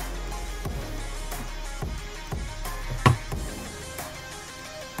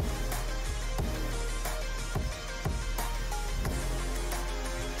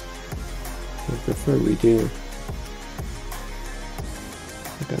 But before we do,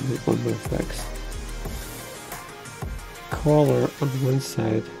 I gotta make one more fix. Collar on one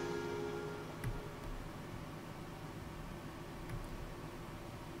side.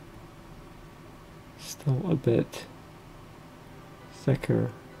 Still a bit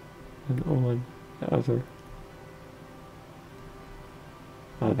thicker than on the other.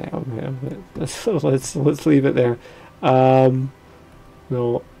 Oh, let's leave it there.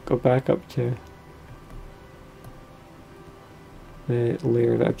 We'll go back up to the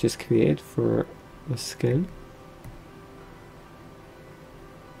layer that I've just created for the skin.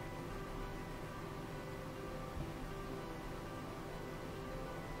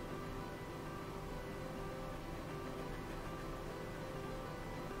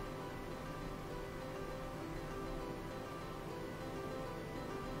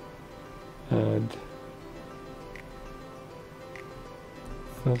 And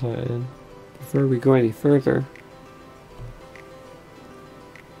fill that in. Before we go any further,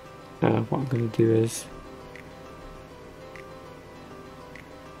 what I'm going to do is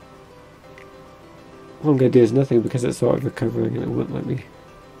nothing because it's sort of recovering and it won't let me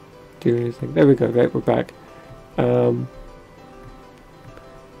do anything. There we go, right, we're back. What I'm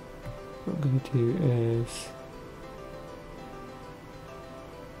going to do is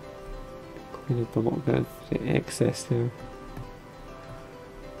clean up a little bit of the excess there.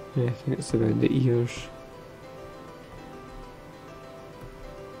 Yeah, I think it's around the ears.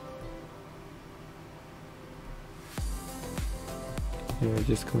 Yeah,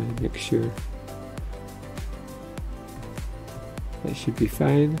 just going to make sure That should be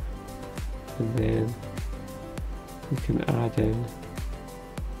fine. And then we can add in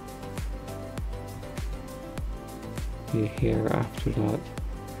the hair after that.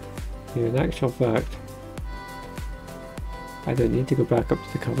 Here, in actual fact, I don't need to go back up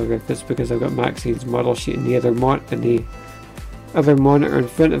to the colour if it's because I've got Maxine's model sheet in the other monitor in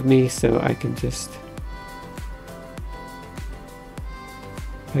front of me, so I can just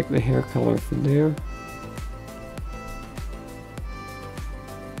pick the hair colour from there.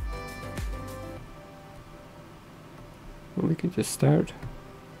 And we can just start.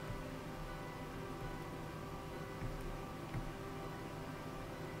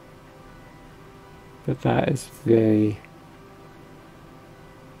 But that is very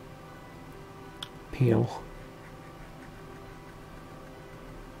pale.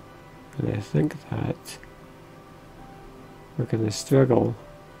 And I think that we're going to struggle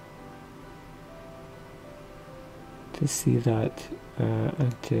to see that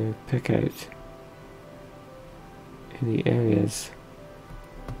and to pick out any areas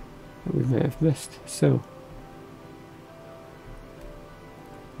that we might have missed. So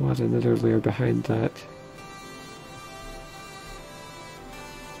we'll add another layer behind that.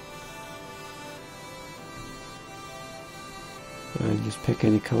 And just pick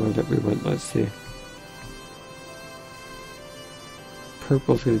any colour that we want. Let's see.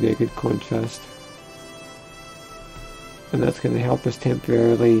 Purple's going to be a good contrast. And that's going to help us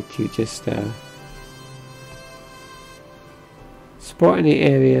temporarily to just spot any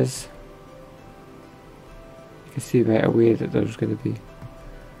areas. You can see right away that there's going to be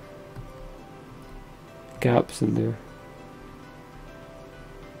gaps in there.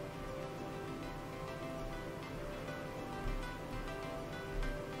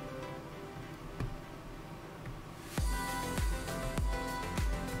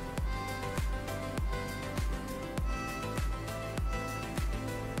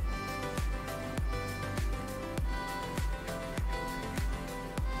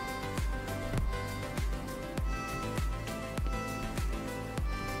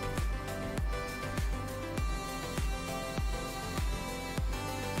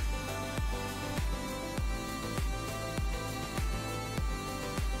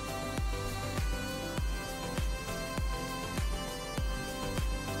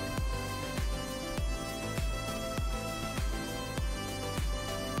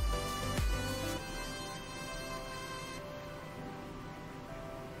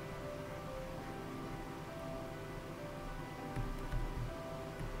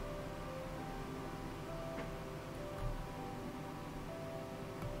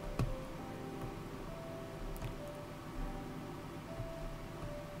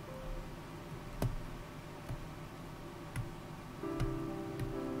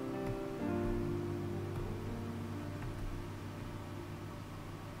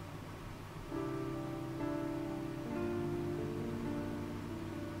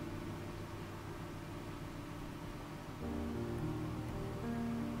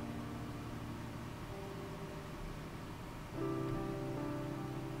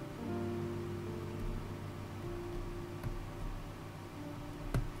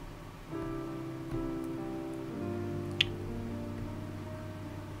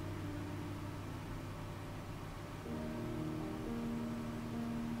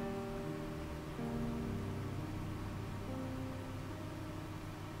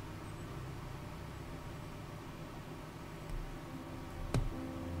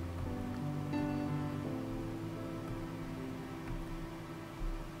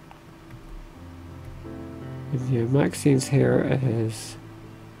 Yeah, Maxine's hair is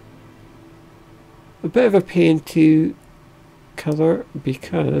a bit of a pain to colour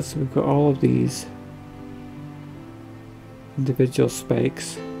because we've got all of these individual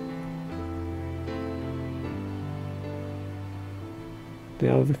spikes. They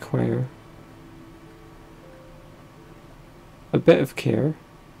all require a bit of care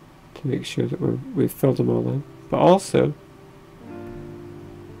to make sure that we've filled them all in, but also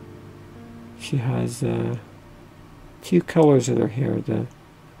she has two colours in her hair. The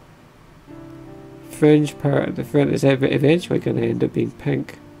fringe part at the front is eventually going to end up being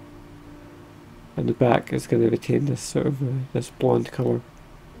pink, and the back is going to retain this sort of this blonde colour.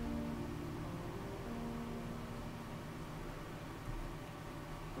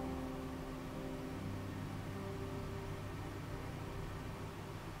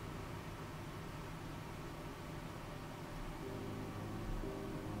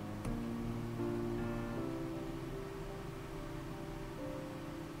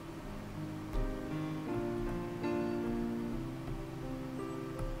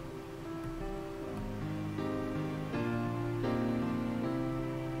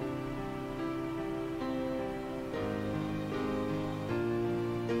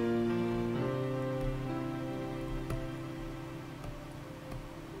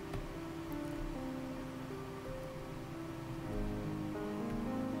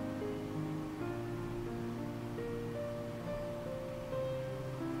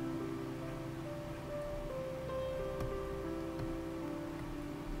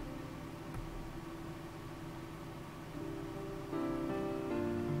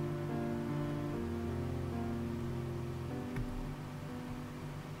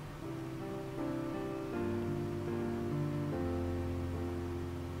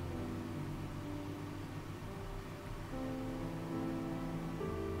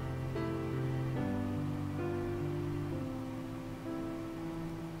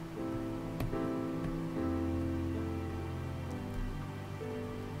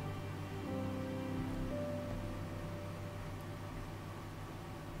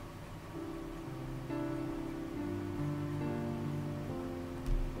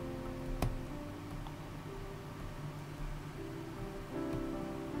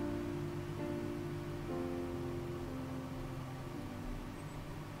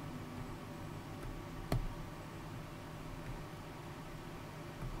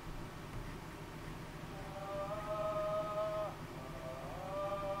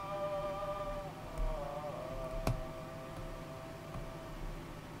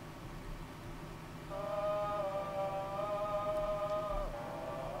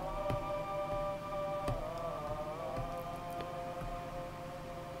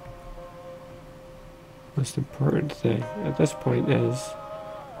 most important thing at this point is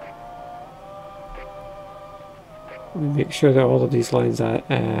we make sure that all of these lines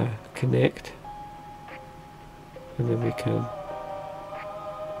connect, and then we can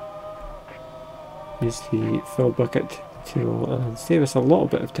use the fill bucket tool and save us a little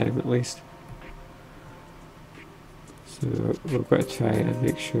bit of time at least. So we've got to try and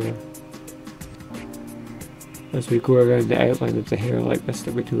make sure as we go around the outline of the hair like this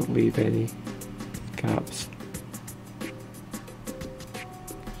that we don't leave any gaps.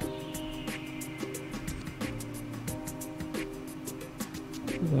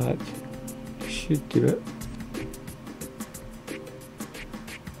 That should do it.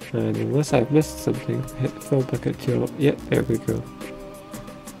 And unless I've missed something, hit the fill bucket tool. Yep, there we go.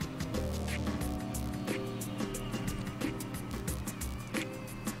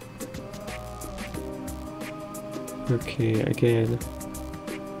 Okay, again,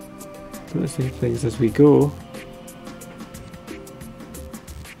 noticing things as we go.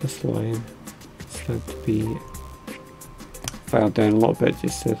 This line needs to be filed down a little bit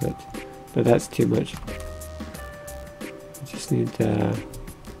just so that, no, that's too much. I just need to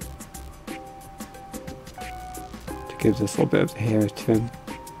give this a little bit of hair trim.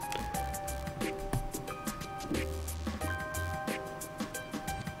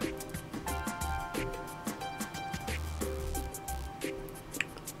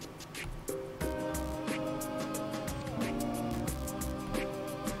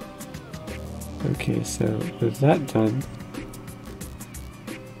 Okay, so with that done,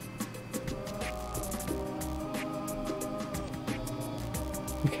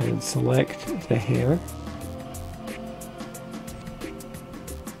 we can select the hair.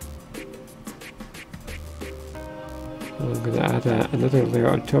 And I'm going to add another layer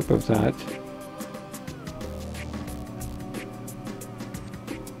on top of that.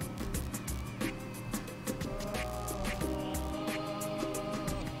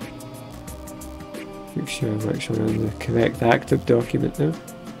 Make sure I'm actually on the correct active document now.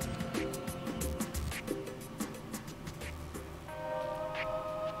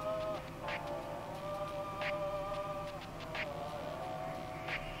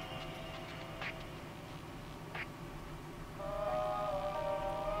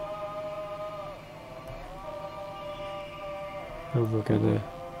 And we're gonna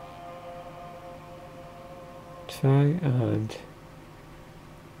try and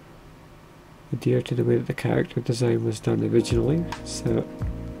adhere to the way that the character design was done originally. So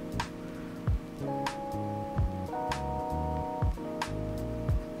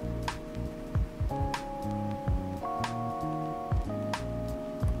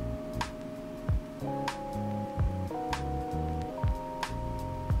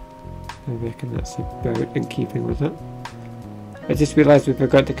I reckon that's about in keeping with it. I just realised we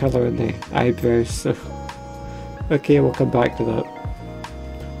forgot to colour in the eyebrows, so okay, we'll come back to that.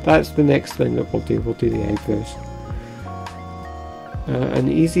 That's the next thing that we'll do the eyebrows. An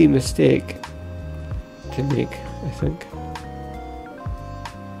easy mistake to make, I think.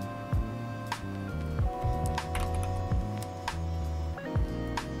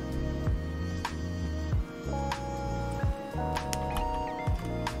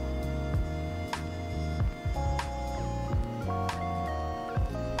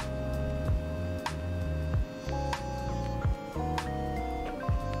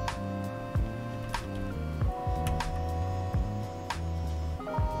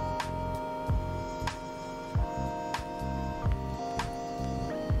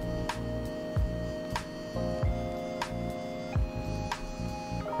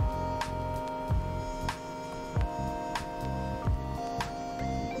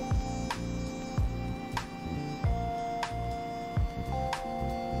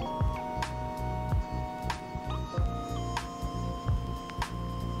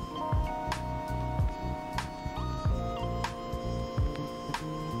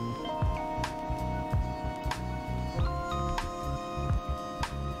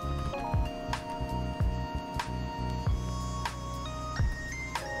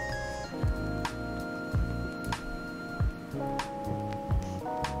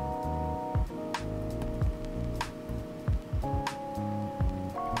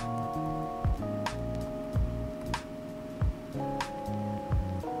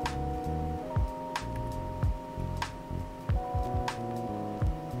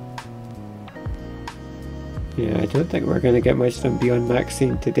 Yeah, I don't think we're going to get much done beyond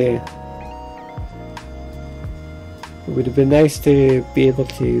Maxine today. It would have been nice to be able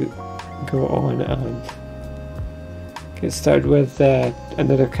to go on and get started with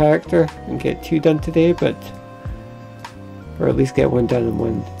another character and get 2 done today, but or at least get 1 done and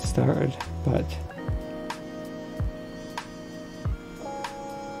 1 started. But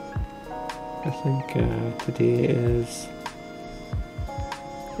I think today is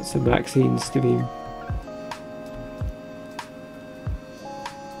it's a Maxine stream.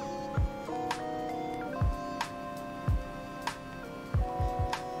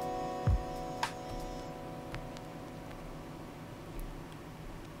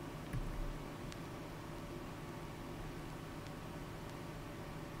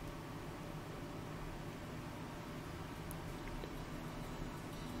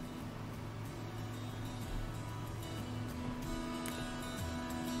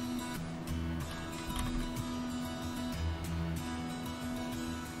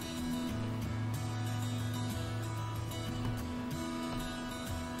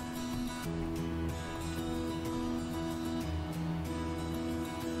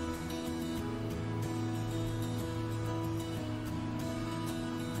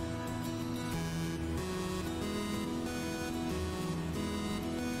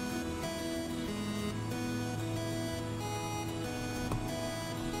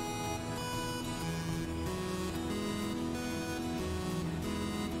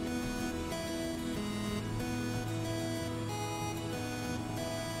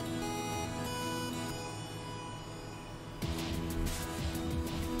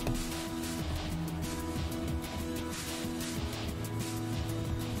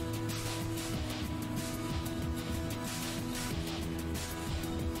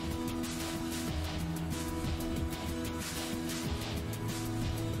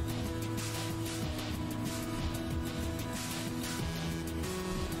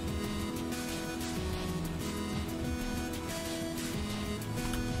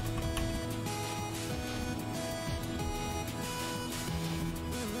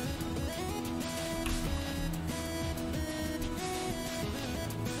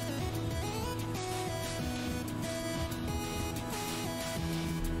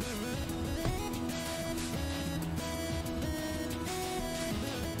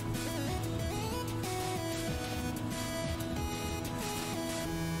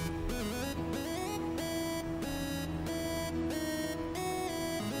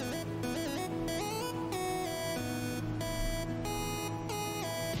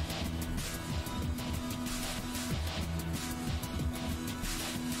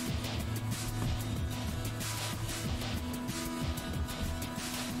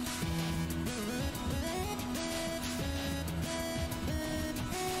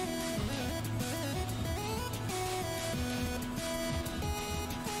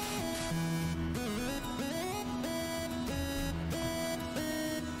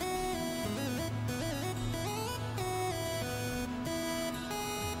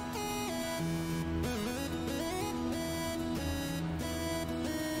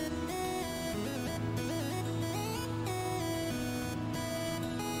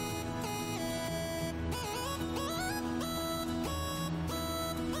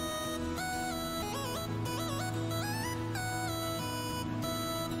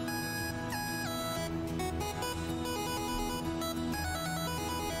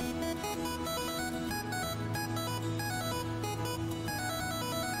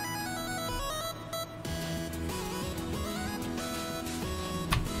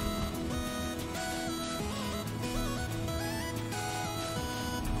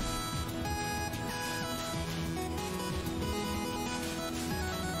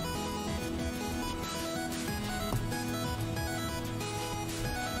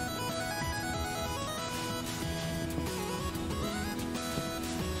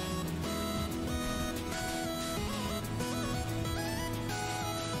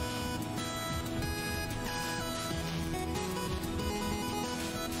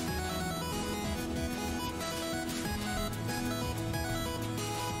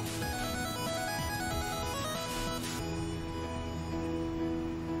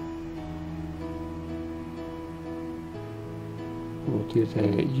 We'll do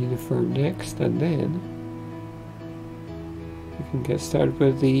the uniform next, and then we can get started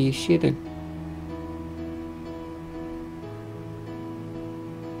with the shading.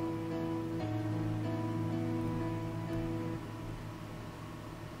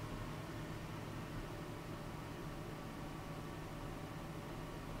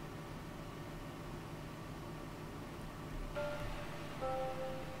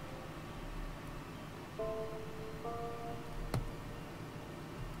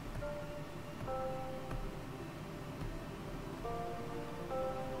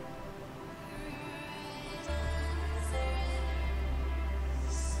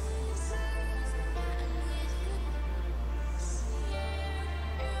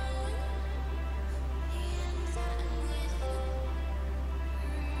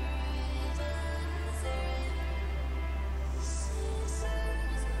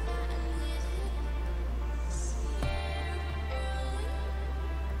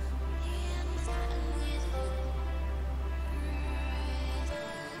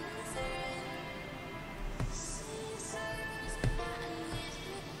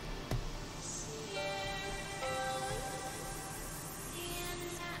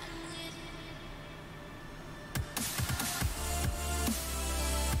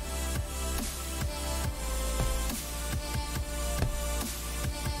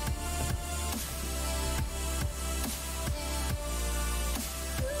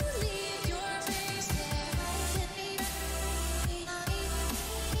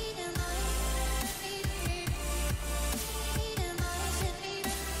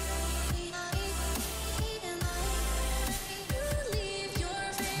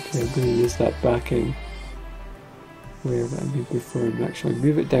 Okay, I'm going to use that backing where that I made before and actually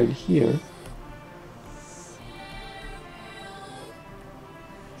move it down here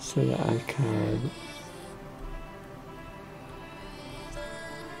so that I can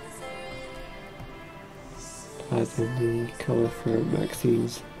add in the colour for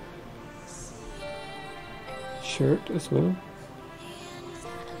Maxine's shirt as well.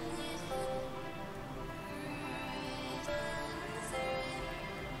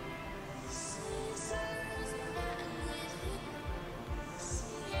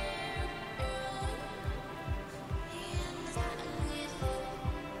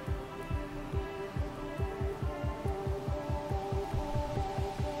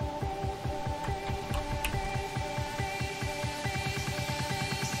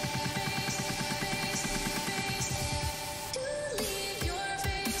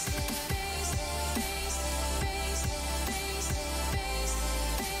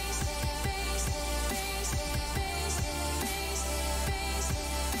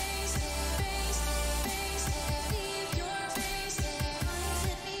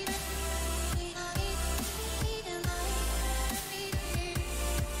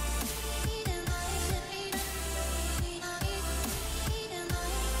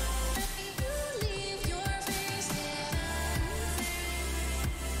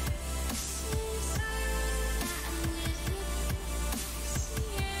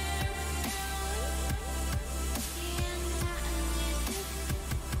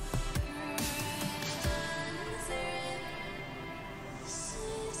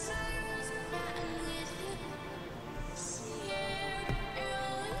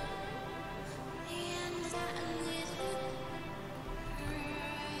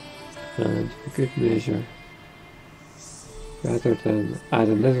 And for good measure, rather than add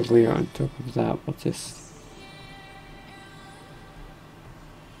another layer on top of that, we'll just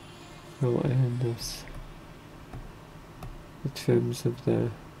fill in the trims of the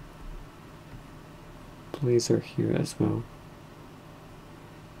blazer here as well.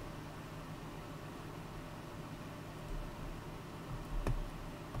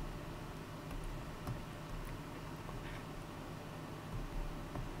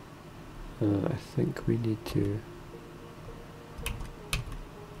 I think we need to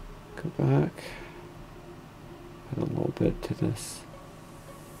go back, add a little bit to this.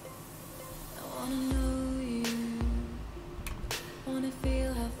 I wanna know you, wanna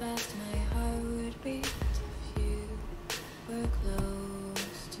feel how fast my heart would beat if you were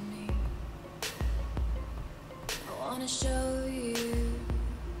close to me. I wanna show you,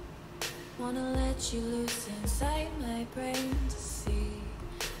 wanna let you loose inside my brain to see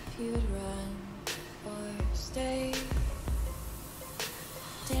if you'd run or stay.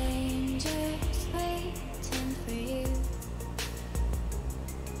 Danger's waiting for you.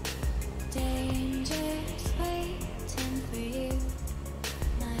 Danger's waiting for you,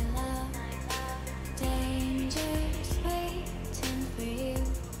 my love. Danger's waiting for you.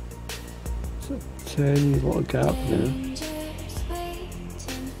 It's a tiny little gap there. Danger's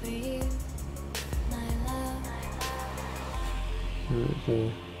waiting for you, my love. Right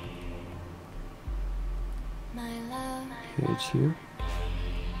there. My love. Page here.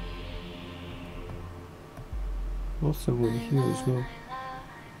 Also one here as well.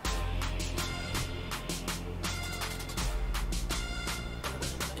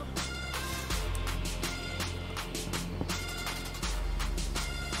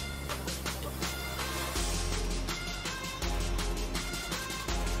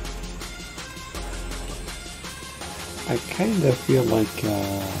 I kind of feel like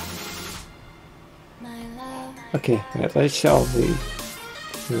My love. okay, right, let's show the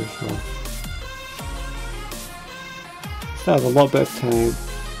still have a little bit of time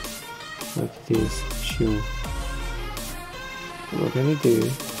with this show. What we're gonna do,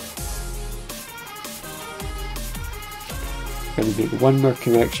 we're gonna make one more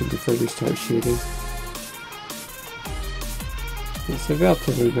correction before we start shading. It's a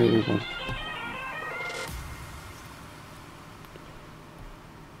relatively minor one.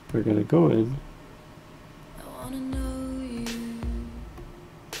 We're gonna go in I wanna know you.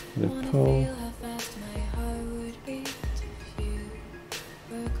 and Wanna pull feel how fast my heart would beat if you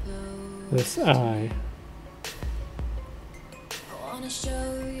were close. this eye I wanna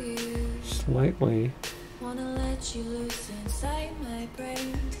show you. slightly Wanna let you loose inside my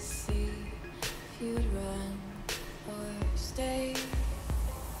brain to see if you'd run or stay.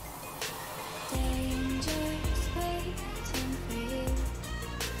 Danger's waiting for you.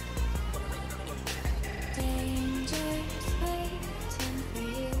 Danger's waiting for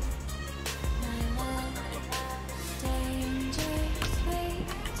you, my love. Danger's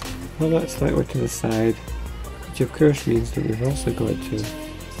waiting pull that slightly to the side, which of course means that we've also got to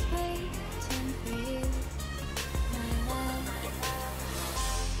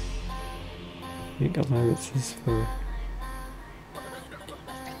make allowances for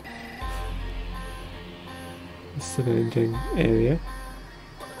the surrounding area.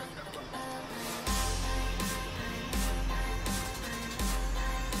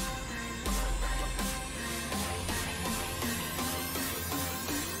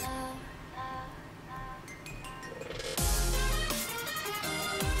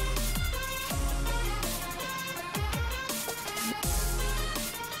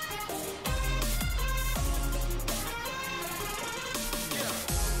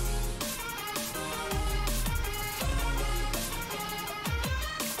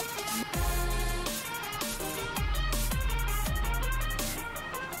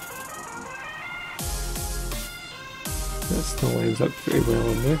 That still lines up pretty well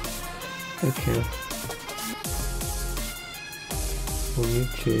on there. Okay. We'll need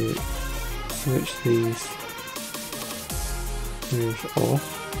to switch these mirrors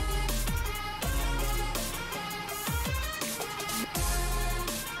off.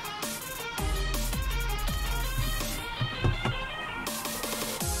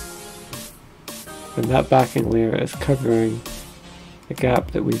 And that backing layer is covering the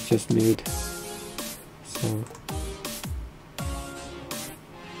gap that we've just made. So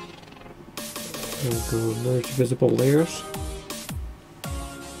we'll go merge visible layers.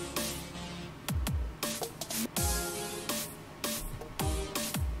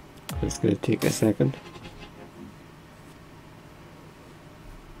 It's going to take a second.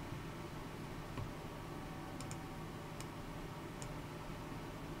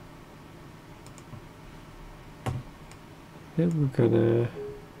 Then we're going to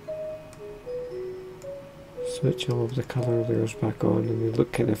switch all of the color layers back on, and they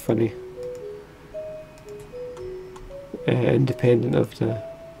look kind of funny. Independent of the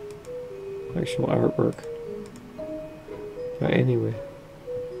actual artwork. But anyway.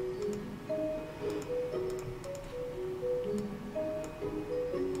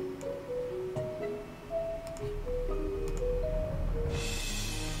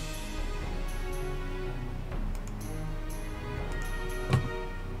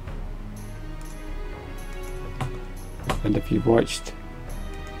 And if you've watched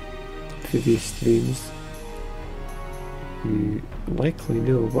previous streams, you likely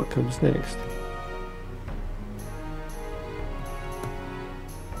know what comes next.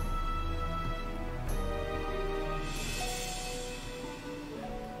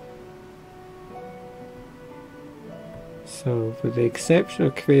 So, with the exception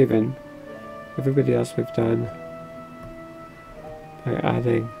of Craven, everybody else we've done by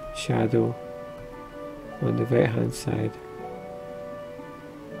adding shadow on the right hand side.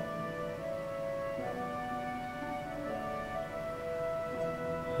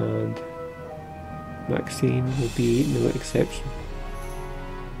 And Maxine will be no exception.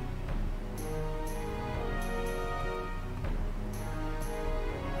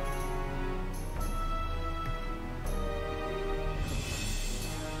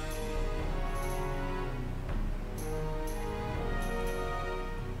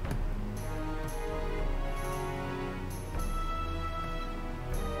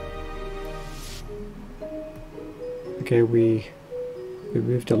 Okay, we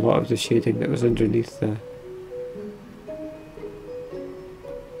removed a lot of the shading that was underneath the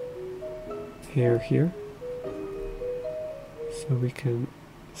hair here, so we can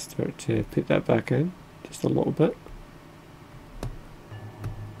start to put that back in just a little bit.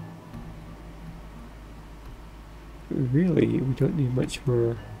 Really, we don't need much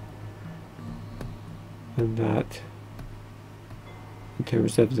more than that in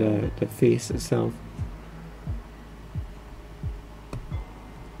terms of the face itself.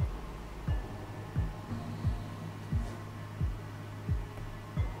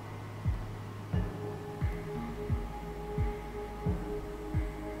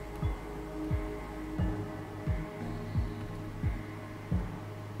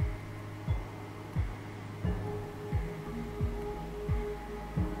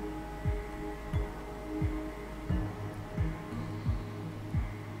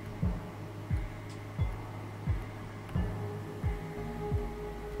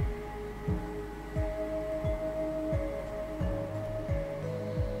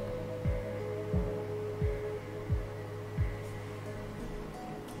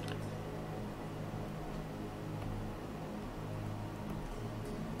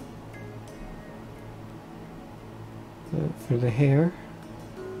 For the hair,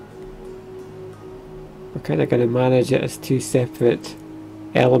 we're kind of going to manage it as two separate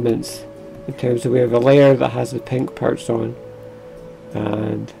elements in terms of we have a layer that has the pink parts on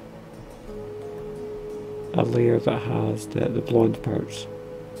and a layer that has the blonde parts.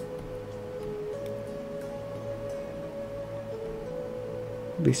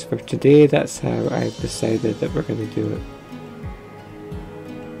 At least for today, that's how I've decided that we're going to do it.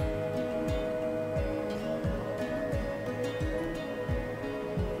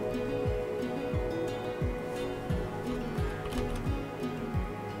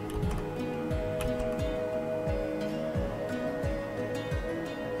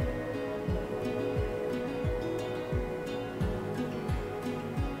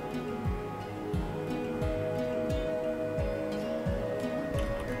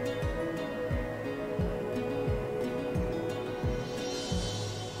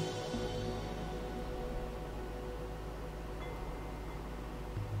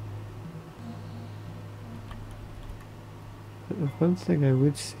 One thing I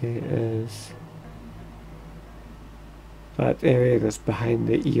would say is that area that's behind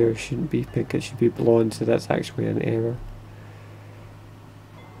the ear shouldn't be pink, it should be blonde, so that's actually an error.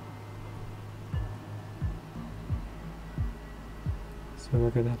 So we're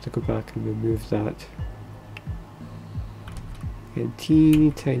going to have to go back and remove that. Again,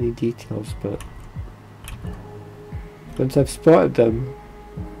 teeny tiny details, but once I've spotted them,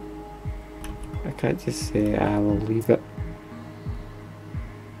 I can't just say I will leave it.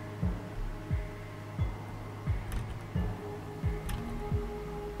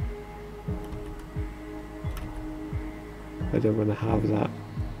 I don't want to have that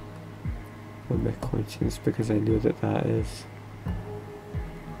on my conscience because I know that that is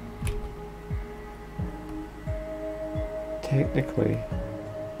technically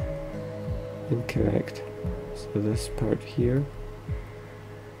incorrect. So this part here,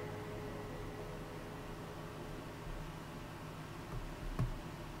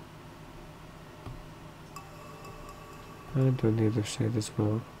 and on the other side as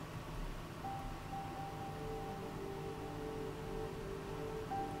well.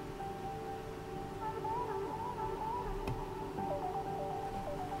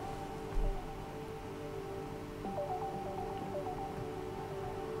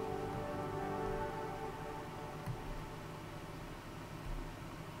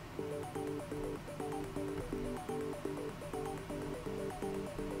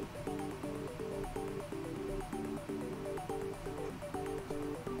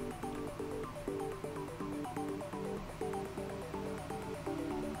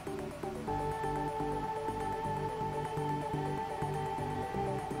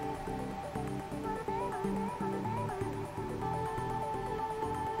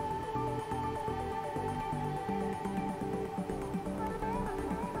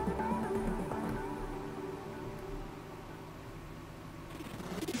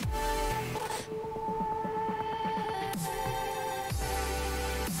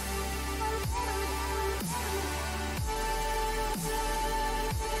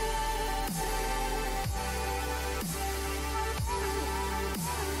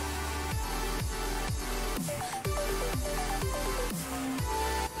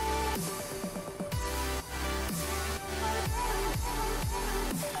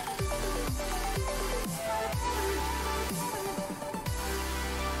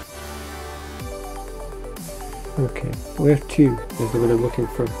 Okay, layer 2 is the one I'm looking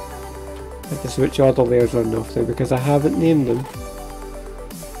for. I have to switch all the layers on and off there because I haven't named them.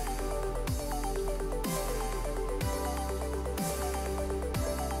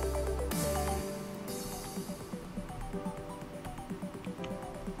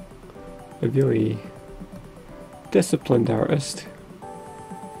 A really disciplined artist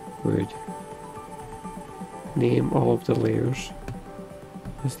would name all of the layers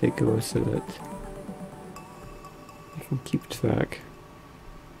as they go so that you can keep track.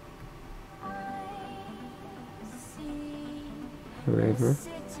 However,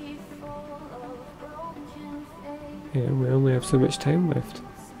 yeah, we only have so much time left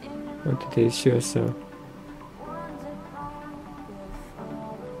on today's show, so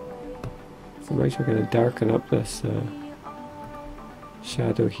I'm actually going to darken up this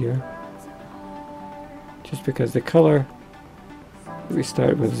shadow here, just because the colour that we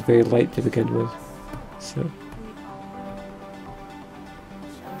started with is very light to begin with, so.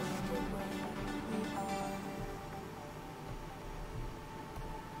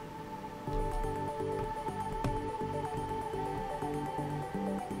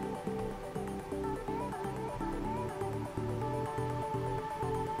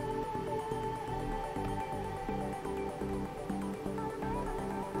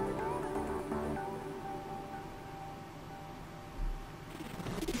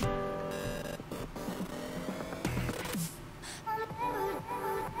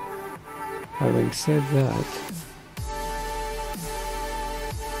 Having said that,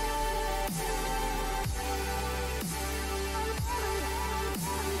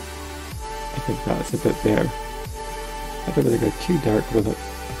 I think that's a bit better. I don't want to go too dark with it.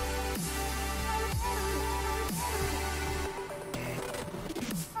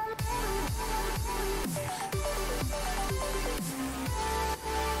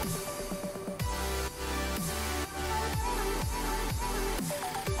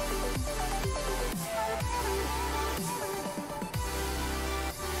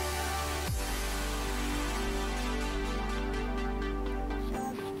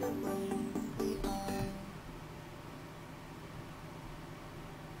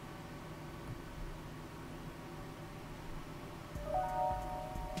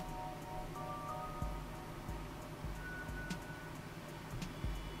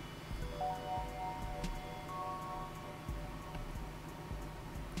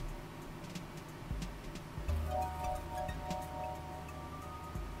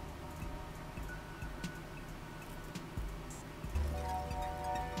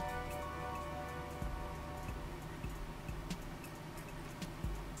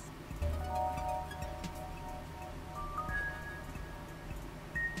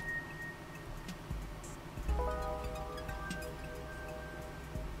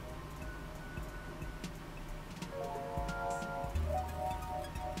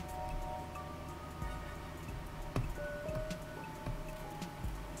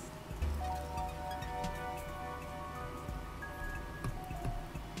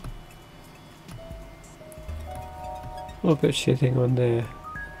 A little bit shading on the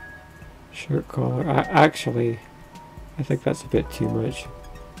shirt collar. Actually, I think that's a bit too much.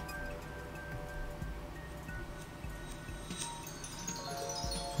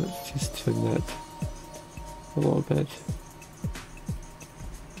 Let's just trim that a little bit.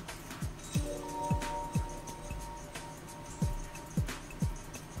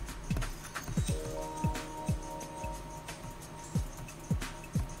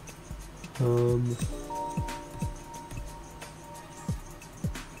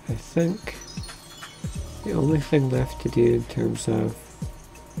 I think the only thing left to do in terms of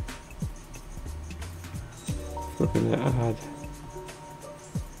if we're going to add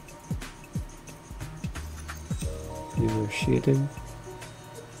any more shading,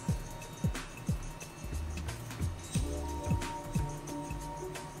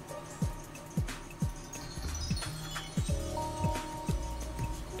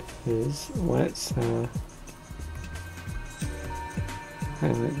 is let's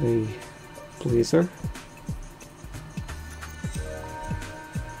highlight the blazer.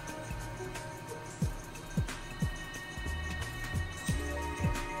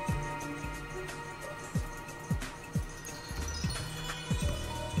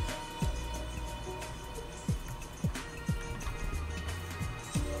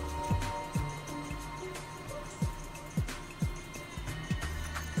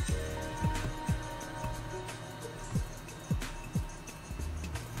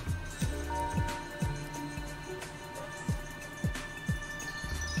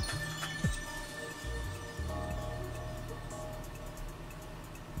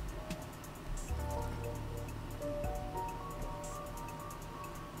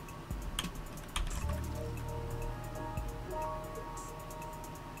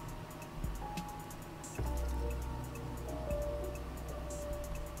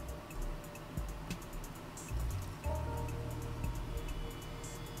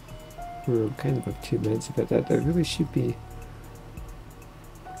 I'm kind of of two minds about that. There really should be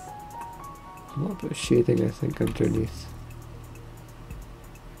a little bit of shading, I think, underneath.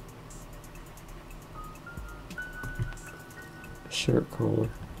 The shirt collar.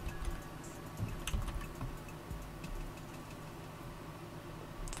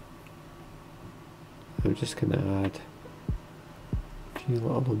 I'm just going to add a few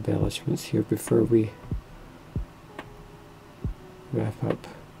little embellishments here before we wrap up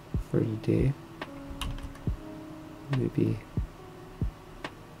for the day. Maybe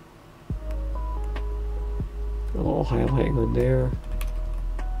a little highlighting on there,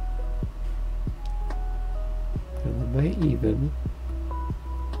 and we might even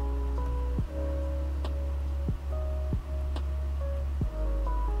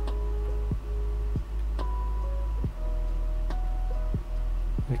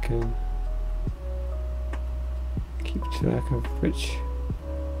I can keep track of which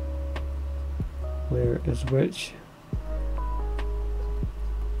where is which.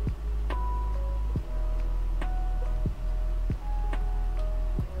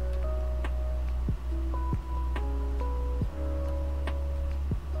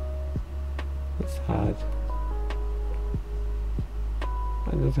 Let's add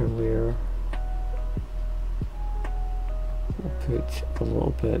another layer. We'll put a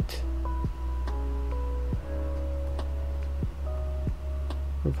little bit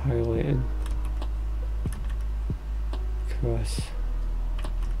of highlighting across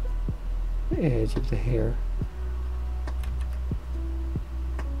the edge of the hair,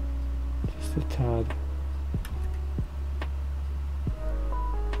 just a tad.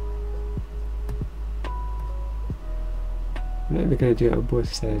 I'm not even going to do it on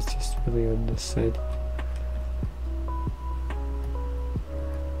both sides, just really on this side.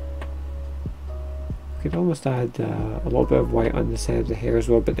 Could almost add a little bit of white on the side of the hair as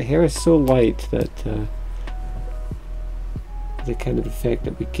well, but the hair is so light that the kind of effect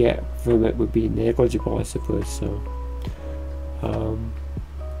that we get from it would be negligible, I suppose. So no,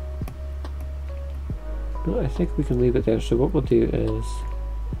 I think we can leave it there. So what we'll do is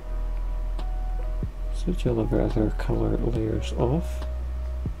switch all of our other color layers off.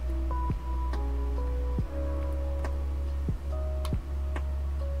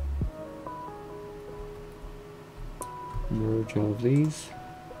 Merge all of these.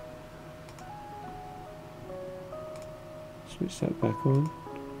 Switch that back on.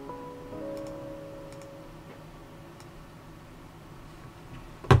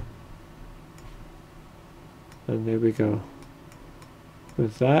 And there we go.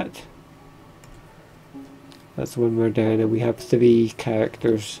 With that, that's one more down, and we have 3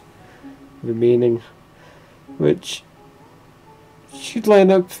 characters remaining, which should line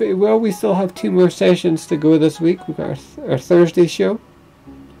up pretty well. We still have 2 more sessions to go this week. We've got our Thursday show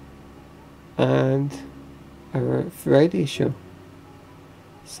and our Friday show.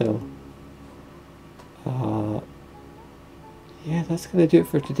 So yeah, that's gonna do it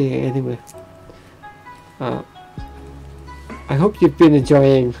for today anyway. I hope you've been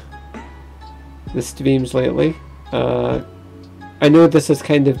enjoying the streams lately. I know this has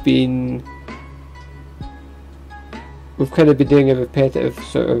kind of been, we've kind of been doing a repetitive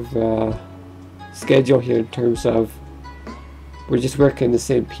sort of schedule here in terms of we're just working the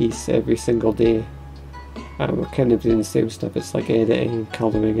same piece every single day. We're kind of doing the same stuff. It's like editing and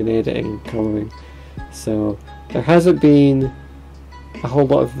colouring and editing and colouring. So there hasn't been a whole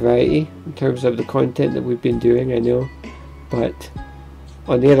lot of variety in terms of the content that we've been doing, I know. But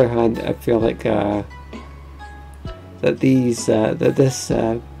on the other hand, I feel like that this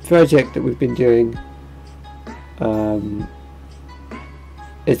project that we've been doing,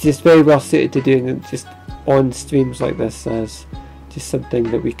 it's just very well suited to doing it just on streams like this, as just something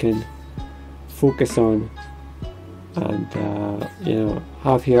that we can focus on and you know,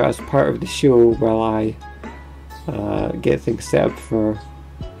 have here as part of the show while I get things set up for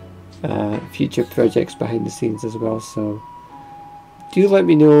future projects behind the scenes as well. So do let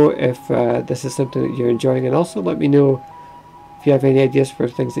me know if this is something that you're enjoying, and also let me know if you have any ideas for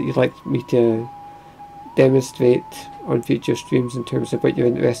things that you'd like me to demonstrate on future streams in terms of what you're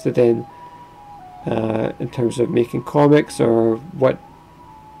interested in terms of making comics, or what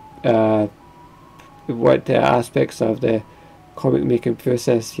aspects of the comic making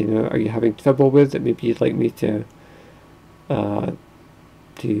process, you know, are you having trouble with that maybe you'd like me to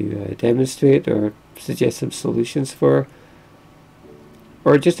demonstrate or suggest some solutions for.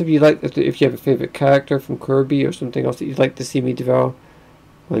 Or just if you have a favourite character from Corbie or something else that you'd like to see me draw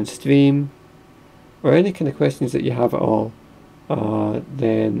on stream, or any kind of questions that you have at all,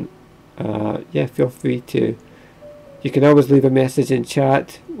 then yeah, feel free to. You can always leave a message in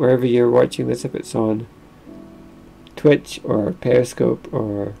chat wherever you're watching this, if it's on Twitch or Periscope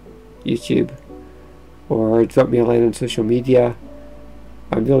or YouTube, or drop me a line on social media.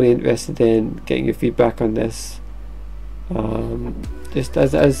 I'm really interested in getting your feedback on this. Just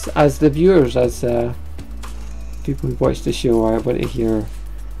as the viewers, as people who watch the show, I want to hear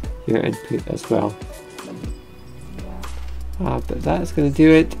your input as well. But that's going to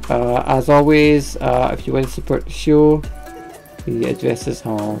do it. As always, if you want to support the show, the addresses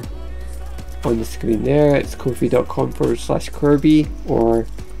are on the screen there. It's ko-fi.com/Corbie or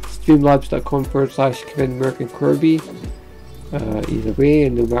streamlabs.com/Corinne Morgan Corbie. Either way,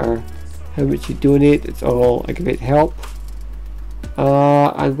 and no matter how much you donate, it's all a great help.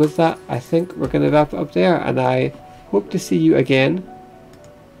 And with that, I think we're going to wrap it up there, and I hope to see you again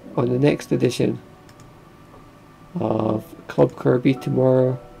on the next edition of Club Corbie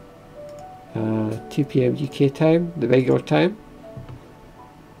tomorrow, 2 PM UK time, the regular time.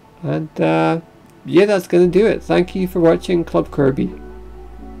 And yeah, that's going to do it. Thank you for watching Club Corbie.